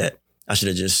why I did that. I should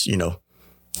have just,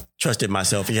 trusted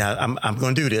myself. Yeah, I'm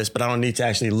going to do this, but I don't need to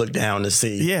actually look down to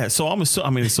see. Yeah, so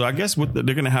I guess they're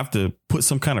going to have to put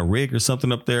some kind of rig or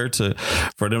something up there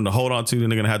for them to hold on to. Then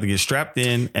they're going to have to get strapped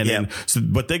in, and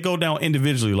but they go down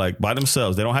individually, like by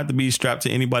themselves. They don't have to be strapped to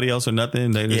anybody else or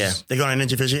nothing. They go down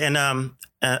individually. And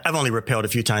I've only rappelled a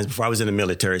few times before. I was in the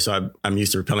military, so I'm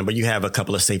used to rappelling. But you have a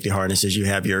couple of safety harnesses. You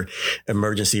have your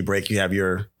emergency brake. You have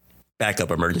your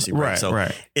backup emergency brake.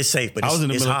 It's safe, but I was in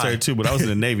the military too, but I was in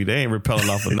the Navy. They ain't rappelling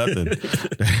off of nothing.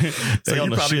 So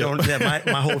you probably don't. Yeah,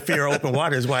 my whole fear of open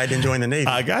water is why I didn't join the Navy.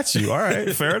 I got you. All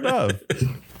right, fair enough.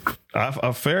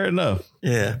 Fair enough.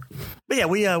 Yeah, but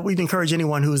yeah, we'd encourage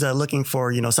anyone who's looking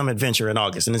for some adventure in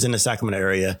August and is in the Sacramento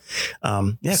area.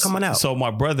 Come on out. So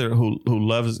my brother, who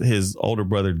loves his older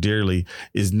brother dearly,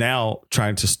 is now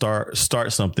trying to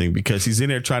start something because he's in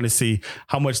there trying to see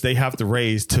how much they have to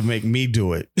raise to make me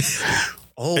do it.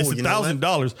 Oh, it's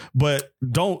 $1,000, but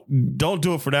don't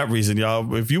do it for that reason,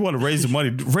 y'all. If you want to raise the money,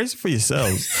 raise it for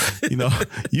yourselves.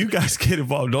 You guys get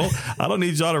involved. I don't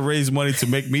need y'all to raise money to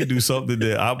make me do something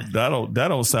that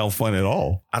don't sound fun at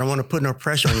all. I don't want to put no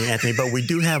pressure on you, Anthony, but we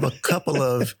do have a couple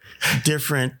of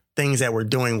different things that we're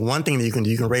doing. One thing that you can do,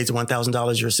 you can raise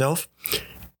 $1,000 yourself.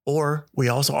 Or we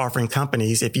also offering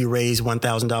companies, if you raise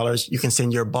 $1,000, you can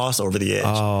send your boss over the edge.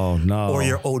 Oh, no. Or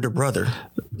your older brother.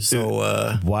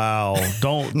 So, wow.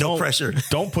 No pressure.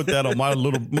 Don't put that on my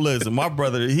listen, my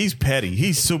brother, he's petty.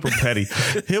 He's super petty.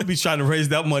 He'll be trying to raise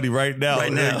that money right now.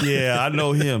 Yeah, I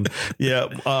know him. Yeah.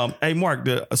 Hey, Mark,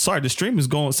 the stream is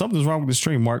going. Something's wrong with the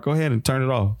stream, Mark. Go ahead and turn it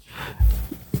off.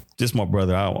 this my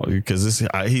brother. I don't, because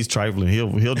he's trifling.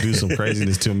 He'll do some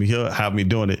craziness to me. He'll have me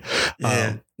doing it.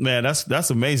 Yeah. Man,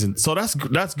 that's amazing. So that's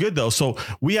good though. So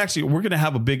we're going to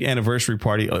have a big anniversary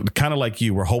party, kind of like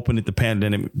you. We're hoping that the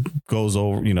pandemic goes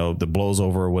over, that blows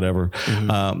over or whatever.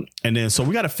 Mm-hmm. And then, so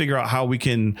we got to figure out how we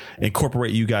can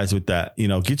incorporate you guys with that,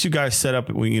 get you guys set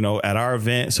up, at our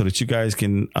event so that you guys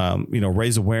can,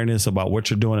 raise awareness about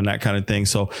what you're doing and that kind of thing.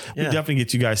 So we definitely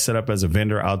get you guys set up as a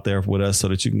vendor out there with us so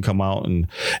that you can come out and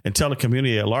tell the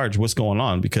community at large what's going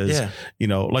on because,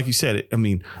 like you said,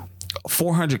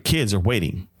 400 kids are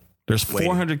waiting. There's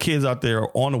 400 kids out there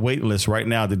on the wait list right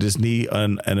now that just need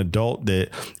an adult that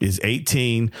is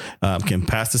 18, can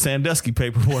pass the Sandusky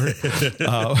paperwork,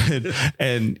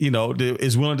 and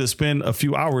is willing to spend a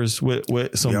few hours with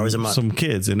some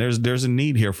kids. And there's a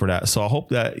need here for that. So I hope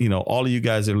that all of you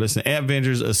guys that are listening,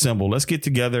 Avengers Assemble. Let's get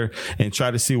together and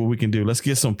try to see what we can do. Let's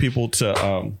get some people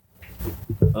to.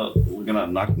 We're gonna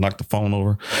knock the phone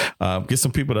over. Get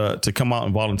some people to come out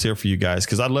and volunteer for you guys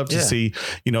because I'd love to see.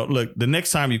 Look, the next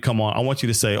time you come on, I want you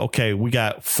to say, "Okay, we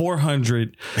got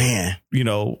 400,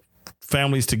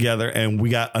 families together, and we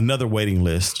got another waiting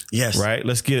list." Yes, right.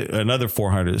 Let's get another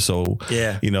 400. So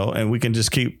and we can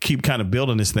just keep kind of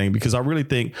building this thing because I really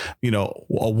think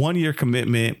a 1 year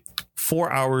commitment,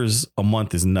 4 hours a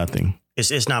month is nothing.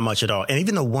 It's not much at all, and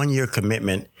even the 1 year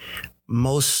commitment,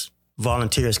 most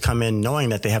volunteers come in knowing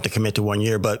that they have to commit to 1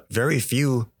 year, but very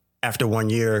few after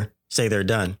 1 year say they're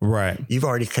done. Right. You've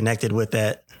already connected with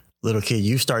that little kid.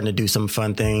 You starting to do some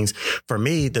fun things. For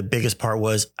me, the biggest part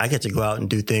was I get to go out and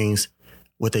do things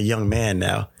with a young man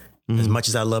now. As much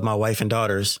as I love my wife and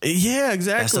daughters. Yeah,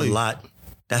 exactly. That's a lot.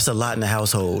 That's a lot in the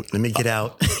household. Let me get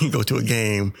out and go to a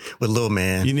game with little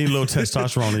man. You need a little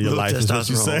testosterone in your life. Is what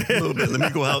you say. A little bit. Let me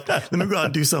go out.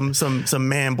 And do some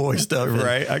man boy stuff.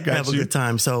 Right. I got have a good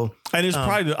time. So, and it's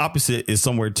probably the opposite is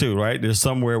somewhere too, right? There's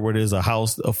somewhere where there's a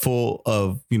house full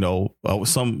of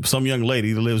some young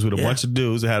lady that lives with a bunch of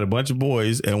dudes that had a bunch of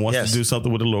boys and wants to do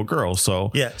something with a little girl. So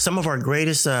some of our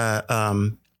greatest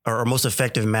our most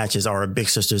effective matches are big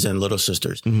sisters and little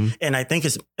sisters, and I think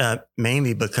it's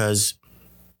mainly because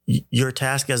your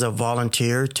task as a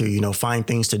volunteer to, find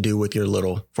things to do with your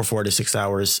little for 4 to 6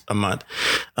 hours a month.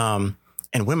 And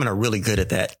women are really good at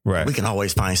that. Right. We can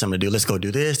always find something to do. Let's go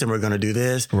do this. Then we're going to do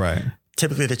this. Right.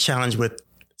 Typically the challenge with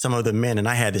some of the men, and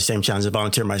I had the same challenge as a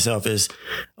volunteer myself is,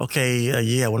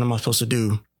 okay, what am I supposed to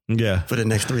do? Yeah. For the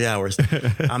next 3 hours.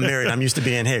 I'm married. I'm used to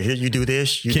being here. You do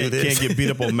this. You do this. Can't get beat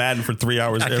up on Madden for 3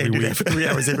 hours every week. I can't do that for 3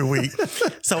 hours every week.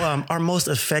 So our most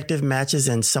effective matches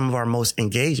and some of our most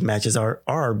engaged matches are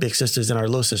our big sisters and our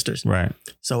little sisters. Right.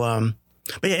 So,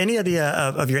 but any of the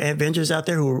of your Avengers out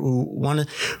there who want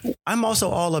to, I'm also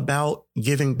all about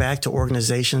giving back to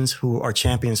organizations who are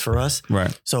champions for us.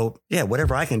 Right. So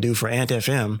whatever I can do for Ant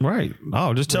FM. Right.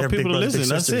 Oh, just tell people to listen.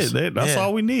 That's it. That's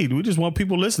all we need. We just want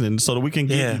people listening so that we can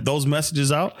get those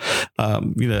messages out.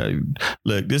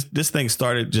 Look, this thing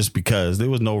started just because there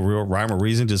was no real rhyme or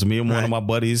reason. Just me and one of my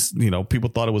buddies.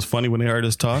 People thought it was funny when they heard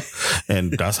us talk,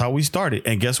 and that's how we started.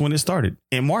 And guess when it started?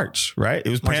 In March. Right. It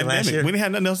was pandemic. We didn't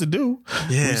have nothing else to do.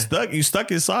 Yeah. You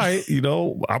stuck inside.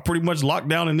 I pretty much locked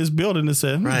down in this building and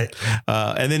said, right.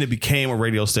 And then it became a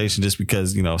radio station just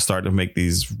because, started to make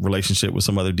these relationship with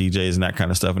some other DJs and that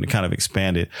kind of stuff. And it kind of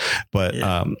expanded. But,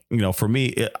 for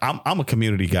me, I'm a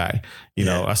community guy.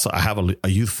 I have a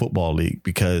youth football league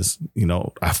because,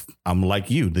 I'm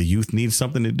like you. The youth needs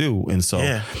something to do. And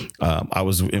so I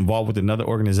was involved with another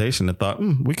organization that thought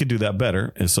we could do that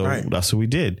better. And so that's what we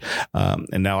did.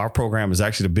 And now our program is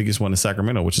actually the biggest one in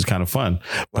Sacramento, which is kind of fun.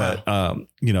 Wow. But,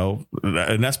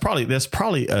 and that's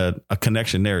probably a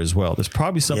connection there as well. There's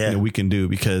probably something that we can do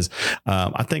because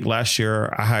I think last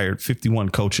year I hired 51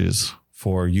 coaches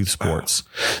for youth sports.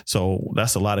 Wow. So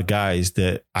that's a lot of guys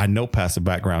that I know pass a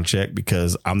background check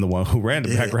because I'm the one who ran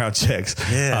the background checks.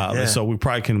 And so we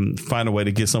probably can find a way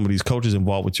to get some of these coaches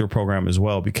involved with your program as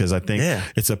well, because I think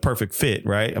it's a perfect fit,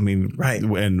 right? I mean,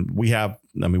 and we have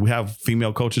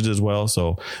female coaches as well.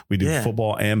 So we do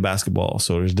football and basketball.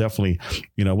 So there's definitely,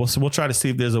 we'll try to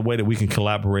see if there's a way that we can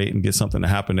collaborate and get something to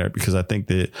happen there, because I think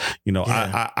that,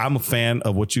 I'm a fan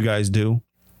of what you guys do.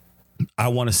 I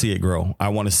want to see it grow. I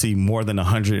want to see more than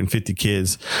 150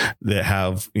 kids that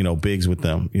have, bigs with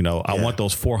them. I want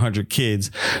those 400 kids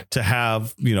to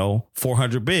have,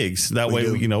 400 bigs. That way,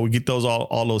 we get those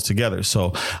all those together.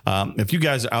 So if you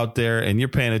guys are out there and you're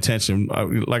paying attention,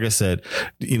 like I said,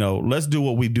 let's do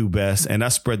what we do best, and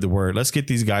that's spread the word. Let's get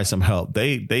these guys some help.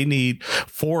 They need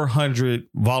 400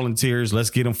 volunteers. Let's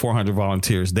get them 400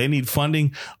 volunteers. They need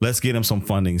funding. Let's get them some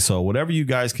funding. So whatever you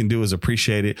guys can do is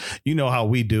appreciated. You know how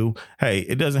we do. hey,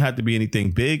 it doesn't have to be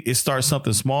anything big. It starts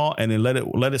something small and then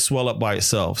let it swell up by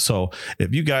itself. So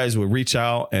if you guys would reach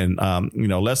out and,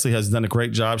 Leslie has done a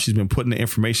great job. She's been putting the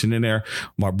information in there.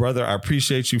 My brother, I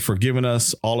appreciate you for giving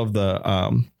us all of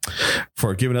the,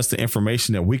 for giving us the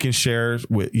information that we can share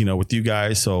with you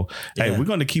guys. So, hey, we're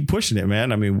going to keep pushing it,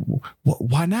 man. I mean,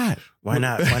 why not? Why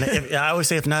not? I always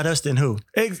say, if not us, then who?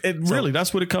 Really,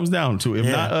 that's what it comes down to. If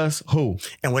not us, who?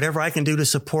 And whatever I can do to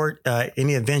support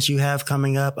any events you have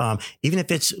coming up, even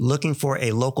if it's looking for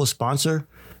a local sponsor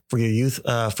for your youth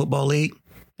football league,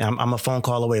 I'm a phone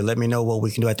call away. Let me know what we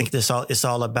can do. I think it's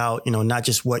all about, not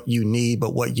just what you need,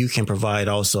 but what you can provide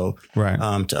also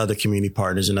to other community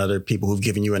partners and other people who've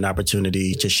given you an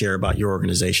opportunity to share about your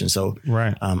organization. So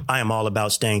I am all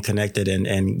about staying connected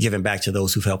and giving back to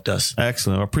those who've helped us.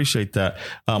 Excellent. I appreciate that.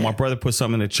 My brother put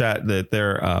something in the chat that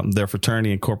their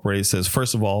fraternity incorporated says,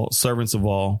 first of all, servants of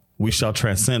all, we shall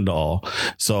transcend all.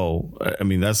 So, I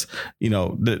mean, that's, the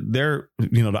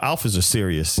Alphas are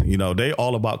serious, they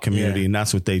all about community and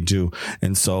that's what they do.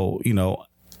 And so,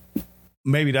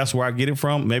 maybe that's where I get it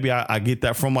from. Maybe I get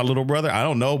that from my little brother. I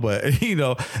don't know, but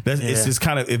it's just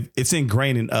kind of, it's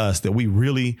ingrained in us that we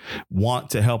really want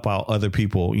to help out other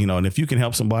people, and if you can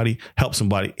help somebody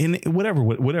in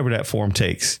whatever that form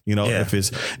takes, if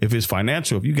it's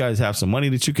financial, if you guys have some money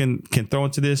that you can throw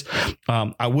into this,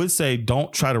 I would say,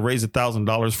 don't try to raise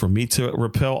 $1,000 for me to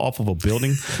rappel off of a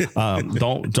building.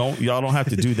 Y'all don't have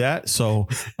to do that. So,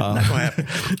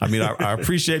 I mean, I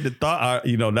appreciate the thought.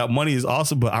 That money is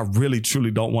awesome, but I really truly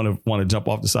don't want to jump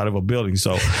off the side of a building.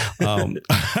 So I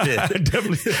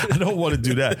don't want to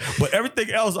do that. But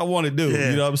everything else I want to do.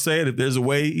 You know what I'm saying? If there's a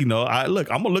way, I'm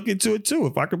gonna look into it too.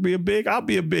 If I could be a big, I'll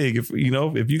be a big. If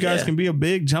you guys can be a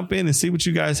big, jump in and see what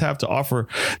you guys have to offer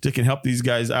that can help these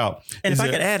guys out. And if I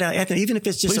could add, Anthony, even if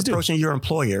it's just approaching your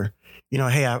employer,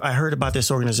 hey, I heard about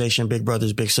this organization, Big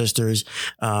Brothers Big Sisters.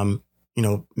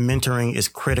 Mentoring is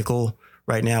critical.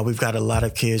 Right now, we've got a lot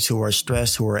of kids who are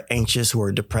stressed, who are anxious, who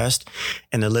are depressed,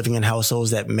 and they're living in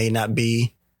households that may not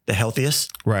be the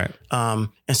healthiest. Right. And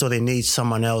so they need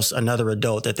someone else, another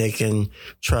adult that they can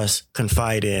trust,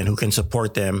 confide in, who can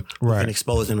support them, who can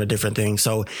expose them to different things.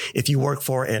 So if you work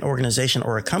for an organization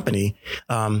or a company,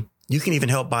 you can even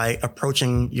help by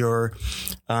approaching your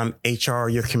HR,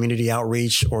 your community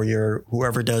outreach, or your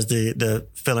whoever does the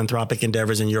philanthropic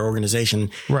endeavors in your organization.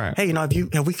 Right. Hey,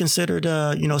 have we considered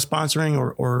sponsoring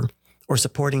or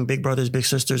supporting Big Brothers Big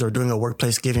Sisters, or doing a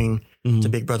workplace giving to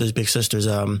Big Brothers Big Sisters?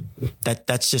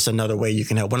 That's just another way you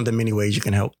can help. One of the many ways you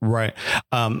can help. Right.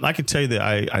 I can tell you that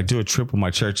I do a trip with my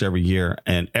church every year,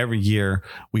 and every year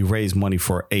we raise money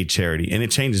for a charity, and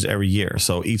it changes every year.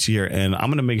 So each year, and I'm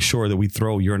going to make sure that we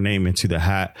throw your name into the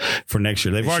hat for next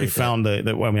year. They've already found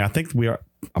I think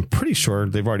I'm pretty sure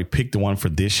they've already picked the one for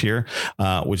this year,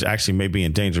 which actually may be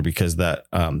in danger because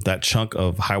that chunk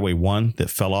of Highway 1 that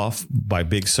fell off by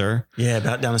Big Sur. Yeah,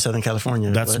 about down in Southern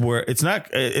California. That's where it's not.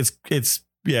 It's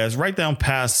right down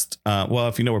past.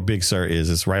 If you know where Big Sur is,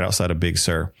 it's right outside of Big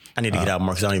Sur. I need to get out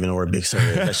more because I don't even know where Big Sur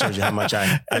is. That shows you how much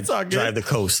I drive the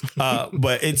coast.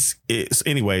 But it's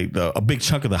anyway. A big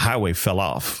chunk of the highway fell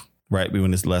off right when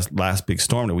this last big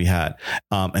storm that we had,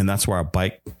 and that's where our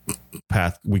bike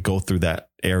path, we go through that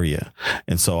area.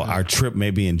 And so our trip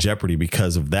may be in jeopardy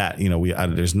because of that.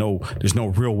 There's no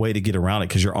real way to get around it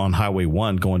because you're on Highway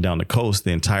 1 going down the coast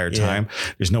the entire time.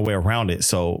 There's no way around it.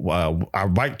 So our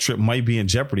bike trip might be in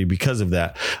jeopardy because of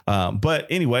that. But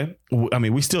anyway, I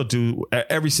mean, we still do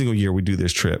every single year we do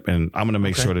this trip, and I'm going to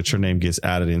make sure that your name gets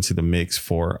added into the mix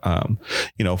for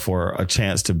a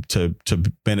chance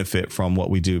to benefit from what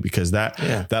we do, because that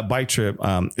bike trip,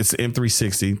 it's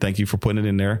M360. Thank you for putting it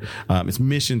in there. It's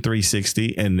Mission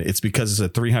 360, and it's because it's a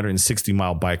 360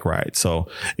 mile bike ride. So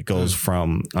it goes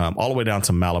from all the way down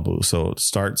to Malibu. So it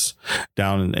starts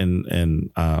down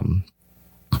in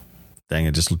dang,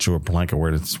 I just drew a blank of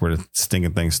where the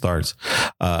stinking thing starts.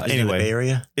 Anyway, in the Bay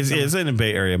Area? It's in the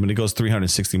Bay Area. I mean, it goes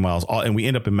 360 miles, and we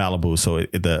end up in Malibu. So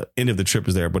the end of the trip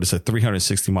is there, but it's a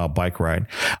 360 mile bike ride.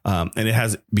 And it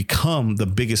has become the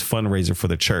biggest fundraiser for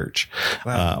the church,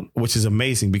 which is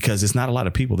amazing because it's not a lot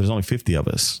of people. There's only 50 of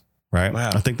us. Right. Wow.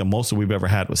 I think the most that we've ever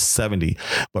had was 70,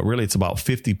 but really it's about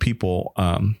 50 people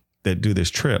that do this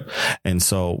trip. And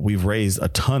so we've raised a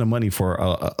ton of money for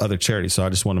other charities. So I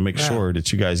just want to make sure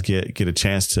that you guys get a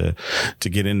chance to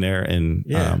get in there and,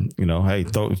 hey,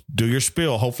 do your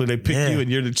spiel. Hopefully they pick you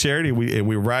and you're the charity.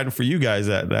 We're riding for you guys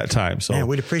at that time. So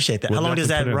we'd appreciate that. How long does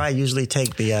that ride usually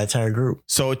take the entire group?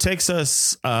 So it takes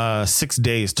us 6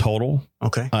 days total.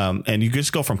 Okay. And you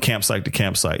just go from campsite to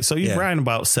campsite. So you're riding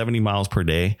about 70 miles per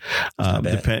day.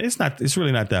 It's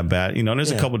really not that bad. You know,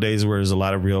 there's a couple of days where there's a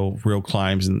lot of real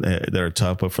climbs and that are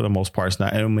tough, but for the most part, it's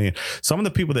not. I mean, some of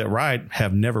the people that ride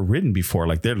have never ridden before.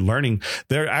 Like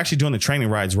they're actually doing the training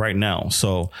rides right now.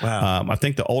 So I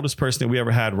think the oldest person that we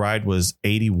ever had ride was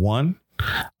 81.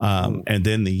 And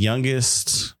then the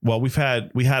youngest, well, we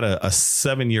had a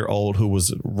 7-year-old who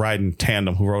was riding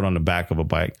tandem, who rode on the back of a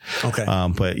bike. Okay.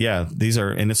 But yeah,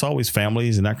 and it's always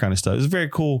families and that kind of stuff. It's very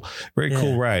cool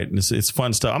ride. It's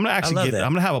fun stuff. I'm going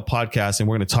to have a podcast and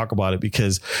we're going to talk about it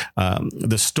because,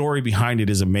 the story behind it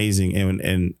is amazing.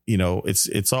 And you know,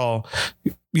 it's all,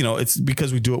 you know, it's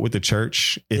because we do it with the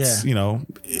church. It's, you know,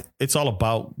 it's all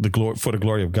about the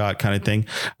glory of God kind of thing.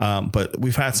 But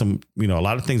we've had a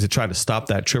lot of things that try to stop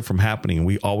that trip from happening. And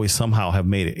we always somehow have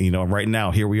made it, you know, right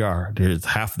now, here we are, there's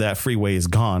half of that freeway is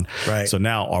gone. Right. So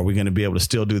now are we going to be able to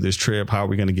still do this trip? How are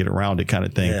we going to get around it kind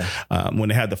of thing? When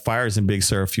they had the fires in Big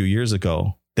Sur a few years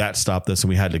ago, that stopped us and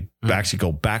we had to actually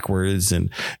go backwards and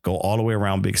go all the way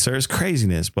around Big Sur. It's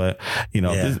craziness, but you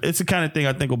know, it's the kind of thing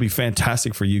I think will be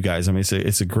fantastic for you guys. I mean,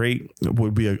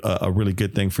 would be a really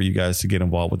good thing for you guys to get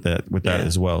involved with that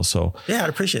as well. So I'd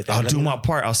appreciate that. I'll do my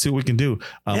part. I'll see what we can do.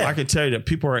 I can tell you that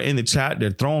people are in the chat.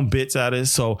 They're throwing bits at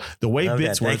us. So the way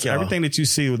bits works, everything that you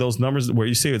see with those numbers where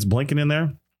you see it's blinking in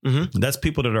there, that's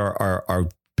people that are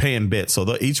paying bits.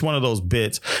 So each one of those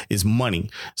bits is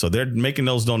money. So they're making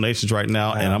those donations right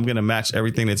now. And I'm going to match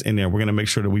everything that's in there. We're going to make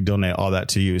sure that we donate all that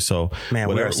to you. So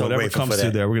whatever comes through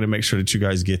there, we're going to make sure that you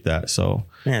guys get that. So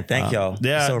thank y'all.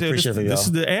 Yeah. So appreciative of y'all. This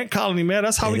is the ant colony, man.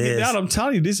 That's how we get down. I'm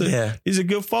telling you, these are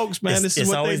good folks, man. This is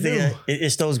what they do.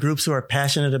 It's those groups who are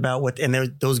passionate about and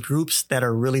those groups that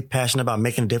are really passionate about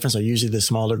making a difference are usually the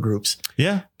smaller groups.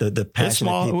 Yeah. The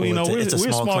passionate people. You know, it's a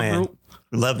small clan. Group.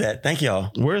 Love that. Thank y'all.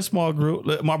 We're a small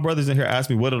group. My brothers in here asked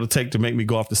me what it'll take to make me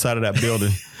go off the side of that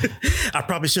building. I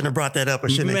probably shouldn't have brought that up or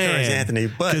shouldn't encourage Anthony,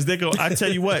 but because they go, I tell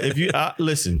you what, if you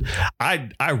listen,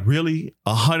 I really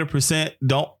 100%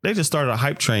 don't. They just started a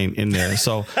hype train in there.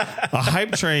 So a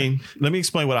hype train. Let me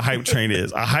explain what a hype train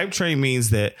is. A hype train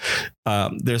means that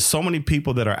there's so many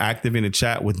people that are active in the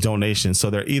chat with donations. So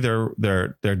they're either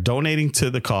they're donating to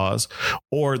the cause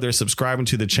or they're subscribing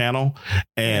to the channel.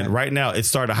 And right now it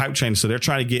started a hype train. So they're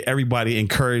trying to get everybody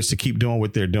encouraged to keep doing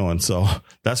what they're doing. So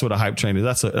that's what a hype train is.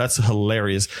 That's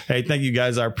hilarious. Hey, thank you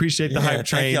guys. I appreciate the hype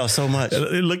train. Thank y'all so much.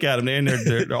 Look at them.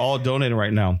 They're all donating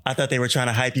right now. I thought they were trying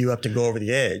to hype you up to go over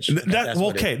the edge.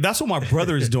 That's what my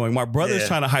brother is doing. My brother's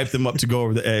trying to hype them up to go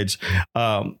over the edge.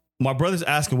 My brother's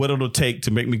asking what it'll take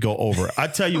to make me go over. I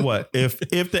tell you what, if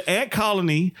the ant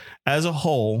colony as a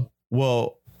whole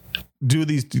will do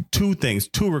these two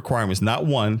requirements, not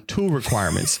one, two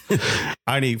requirements.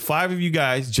 I need 5 of you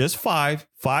guys, just five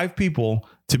people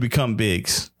to become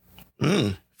bigs.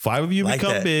 5 of you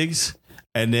become bigs.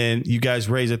 And then you guys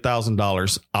raise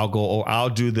 $1,000.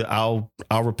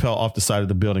 I'll rappel off the side of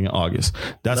the building in August.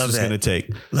 That's what it's going to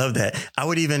take. Love that. I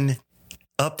would even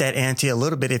up that ante a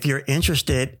little bit. If you're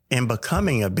interested in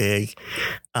becoming a big,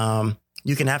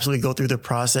 you can absolutely go through the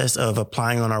process of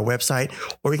applying on our website,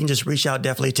 or you can just reach out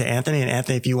definitely to Anthony. And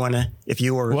Anthony, if you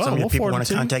or some of your people want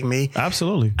to contact me,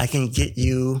 absolutely, I can get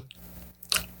you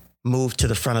moved to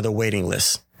the front of the waiting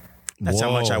list. That's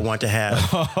how much I want to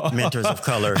have mentors of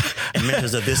color and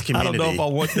mentors of this community. I don't know if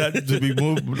I want that to be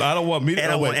moved. I don't want me to.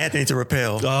 And I want Anthony to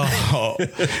rappel. Oh.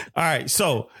 All right.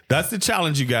 So that's the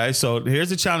challenge, you guys. So here's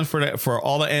the challenge for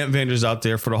all the ant vendors out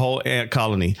there, for the whole ant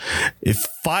colony. If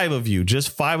 5 of you,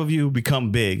 just 5 of you become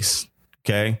bigs,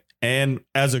 okay, and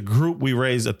as a group we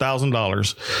raise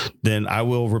 $1,000, then I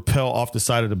will rappel off the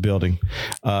side of the building.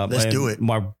 Let's do it.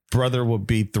 My brother would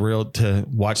be thrilled to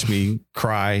watch me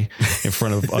cry in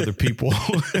front of other people.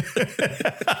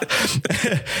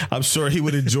 I'm sure he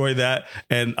would enjoy that.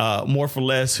 And More for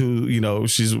Less, who, you know,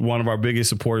 she's one of our biggest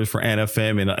supporters for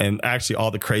AntFM and actually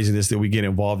all the craziness that we get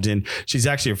involved in. She's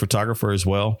actually a photographer as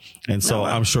well. And so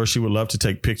I'm sure she would love to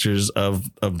take pictures of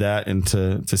that and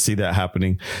to see that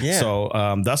happening. Yeah.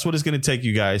 So that's what it's going to take,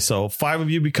 you guys. So 5 of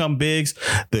you become bigs.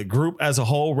 The group as a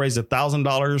whole raised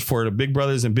 $1,000 for the big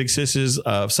brothers and big sisters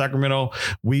of Sacramento.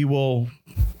 We will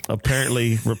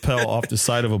apparently rappel off the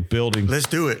side of a building. Let's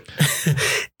do it.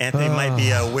 Anthony might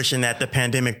be wishing that the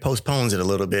pandemic postpones it a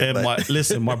little bit. And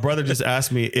listen, my brother just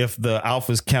asked me if the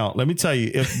alphas count. Let me tell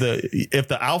you, if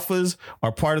the alphas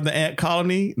are part of the ant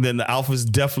colony, then the alphas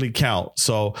definitely count.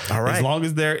 So as long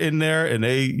as they're in there and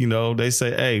they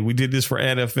say, hey, we did this for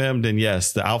AntFM, then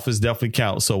yes, the alphas definitely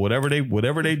count. So whatever they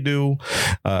do,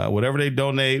 whatever they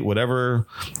donate,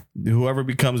 whoever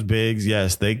becomes bigs,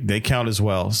 yes, they count as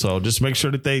well. So just make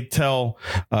sure that they tell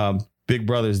big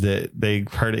brothers that they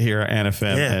heard it here at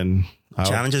ANFM, Yeah. and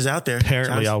Challenges out there.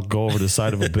 apparently I'll go over the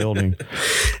side of a building.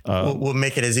 We'll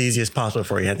make it as easy as possible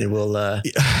for you, Anthony. We'll, I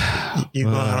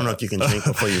don't know if you can drink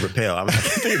before you rappel. I'm not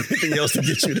thinking anything else to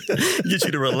get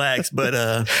you to relax. But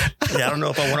I don't know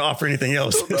if I want to offer anything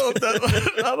else.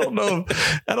 I don't know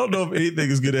if anything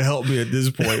is going to help me at this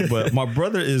point. But my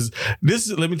brother is this.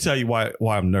 Let me tell you why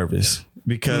I'm nervous,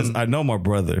 because I know my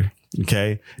brother.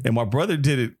 Okay. And my brother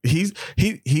did it. He's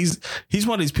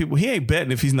one of these people. He ain't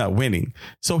betting if he's not winning.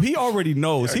 So he already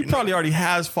knows. He probably already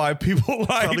has 5 people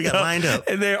lined up.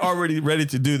 And they're already ready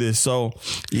to do this. So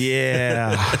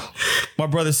yeah, my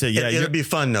brother said, yeah, it'll be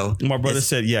fun though. My brother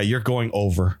said, yeah, you're going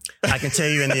over. I can tell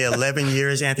you in the 11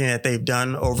 years, Anthony, that they've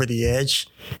done Over the Edge.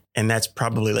 And that's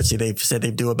probably, let's see, they've said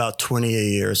they do about 20 a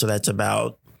year. So that's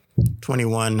about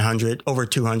 2,100, over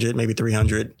 200, maybe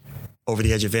 300. Over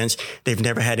the Edge events. They've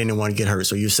never had anyone get hurt,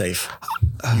 so you're safe.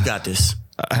 You got this.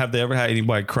 Have they ever had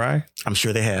anybody cry? I'm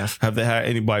sure they have. Have they had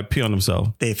anybody pee on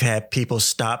themselves? They've had people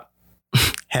stop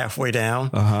halfway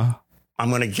down. I'm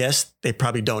going to guess they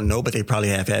probably don't know, but they probably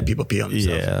have had people pee on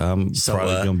themselves. Yeah, I'm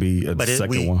probably going to be a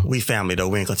second one. We family though.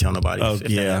 We ain't going to tell nobody. Oh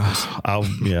yeah,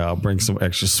 I'll bring some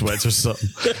extra sweats or something.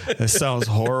 That sounds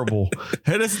horrible.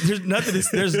 Hey, there's nothing.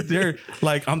 They're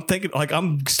like, I'm thinking, like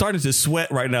I'm starting to sweat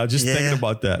right now just thinking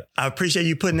about that. I appreciate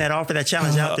you putting that offer, that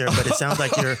challenge out there, but it sounds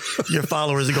like your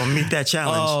followers are going to meet that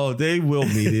challenge. Oh, they will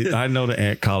meet it. I know the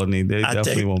ant colony. They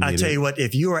definitely will meet it. I tell you what,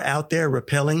 if you are out there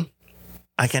rappelling,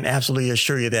 I can absolutely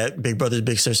assure you that Big Brothers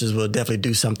Big Sisters will definitely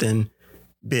do something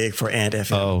big for Ant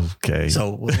FM. Okay.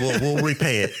 So we'll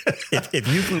repay it. If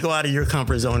you can go out of your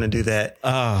comfort zone and do that,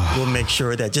 we'll make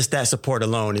sure that just that support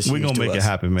alone is huge. We're going to make it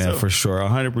happen, man, for sure.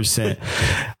 100%.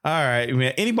 All right,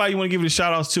 man. Anybody you want to give it a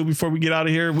shout outs to before we get out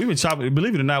of here? We've been talking,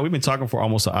 believe it or not, we've been talking for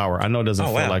almost an hour. I know it doesn't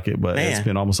feel like it, but it's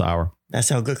been almost an hour. That's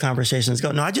how good conversations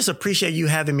go. No, I just appreciate you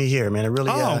having me here, man. I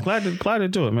really I'm glad to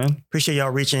do it, man. Appreciate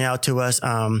y'all reaching out to us.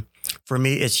 For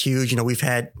me, it's huge. You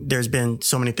know, there's been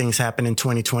so many things happen in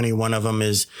 2020. One of them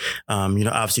is,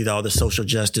 obviously all the social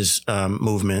justice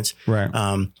movements. Right.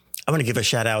 I want to give a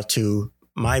shout out to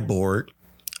my board,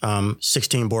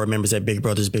 16 board members at Big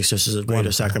Brothers Big Sisters of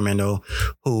Greater Sacramento,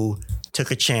 who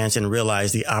took a chance and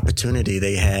realized the opportunity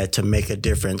they had to make a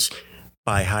difference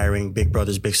by hiring Big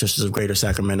Brothers Big Sisters of Greater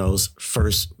Sacramento's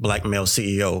first Black male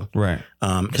CEO. Right.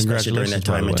 Especially during that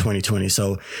time in 2020.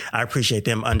 So I appreciate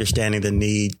them understanding the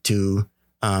need to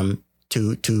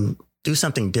do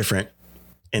something different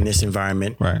in this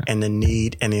environment, and the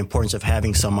need and the importance of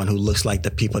having someone who looks like the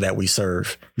people that we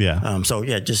serve. Yeah.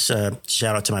 Just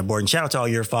shout out to my board and shout out to all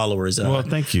your followers. Well,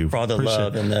 thank you for all the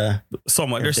love and so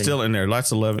much. They're still in there.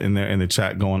 Lots of love in there in the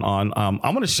chat going on. I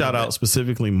want to shout out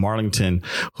specifically Marlington,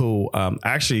 who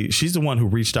actually she's the one who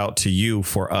reached out to you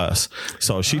for us.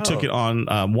 So she took it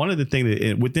on. One of the things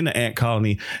that within the ant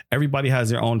colony, everybody has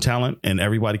their own talent and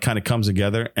everybody kind of comes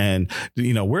together. And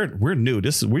we're new.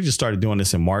 We just started doing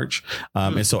this in March.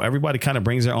 And so everybody kind of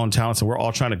brings their own talents and we're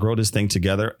all trying to grow this thing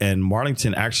together. And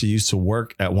Marlington actually used to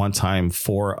work at one time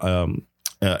for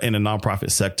in the nonprofit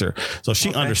sector. So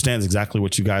she understands exactly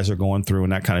what you guys are going through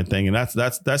and that kind of thing. And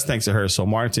that's thanks to her. So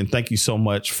Martin, thank you so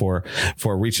much for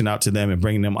reaching out to them and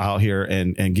bringing them out here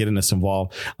and getting us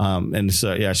involved. And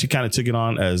so, yeah, she kind of took it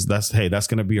on as that's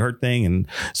going to be her thing. And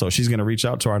so she's going to reach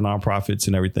out to our nonprofits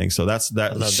and everything. So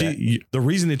the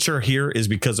reason that you're here is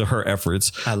because of her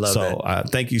efforts. I love that.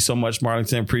 Thank you so much,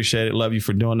 Marlington. Appreciate it. Love you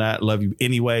for doing that. Love you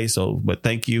anyway. So, but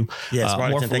thank you. Yes, Marlington,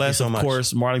 more for thank less, you so much. Of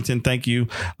course, Marlington, thank you.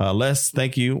 Les,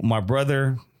 thank you. My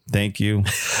brother, thank you.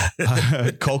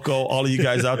 Coco, all of you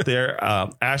guys out there.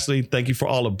 Ashley, thank you for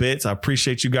all the bits. I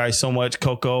appreciate you guys so much.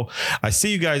 Coco, I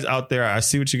see you guys out there. I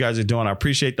see what you guys are doing. I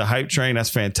appreciate the hype train. That's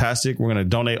fantastic. We're going to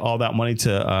donate all that money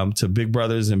to Big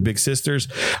Brothers and Big Sisters.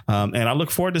 And I look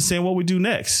forward to seeing what we do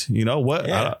next. You know what?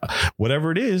 Yeah.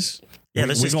 Whatever it is. Yeah,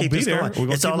 let's just keep this going.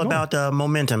 It's all about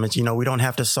momentum. It's, we don't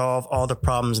have to solve all the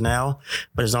problems now,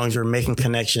 but as long as you're making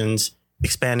connections,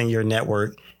 expanding your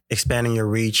network, expanding your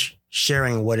reach,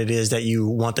 sharing what it is that you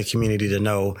want the community to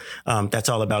know, that's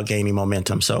all about gaining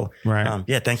momentum. So,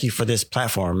 thank you for this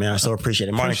platform, man. I so appreciate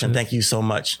it. Marlington, thank you so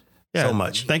much. Yeah, so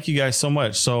much. Thank you guys so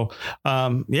much. So,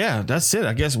 that's it.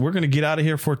 I guess we're going to get out of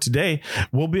here for today.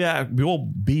 We'll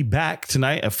be back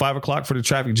tonight at 5:00 for the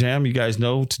traffic jam. You guys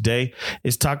know today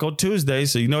is Taco Tuesday.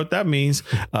 So you know what that means.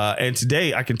 And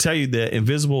today I can tell you that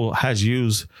Invisible has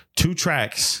used 2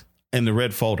 tracks in the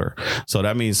red folder. So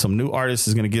that means some new artists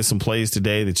is going to get some plays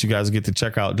today that you guys get to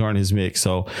check out during his mix.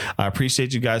 So I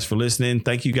appreciate you guys for listening.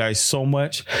 Thank you guys so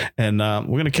much. And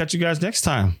we're going to catch you guys next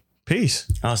time. Peace.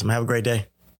 Awesome. Have a great day.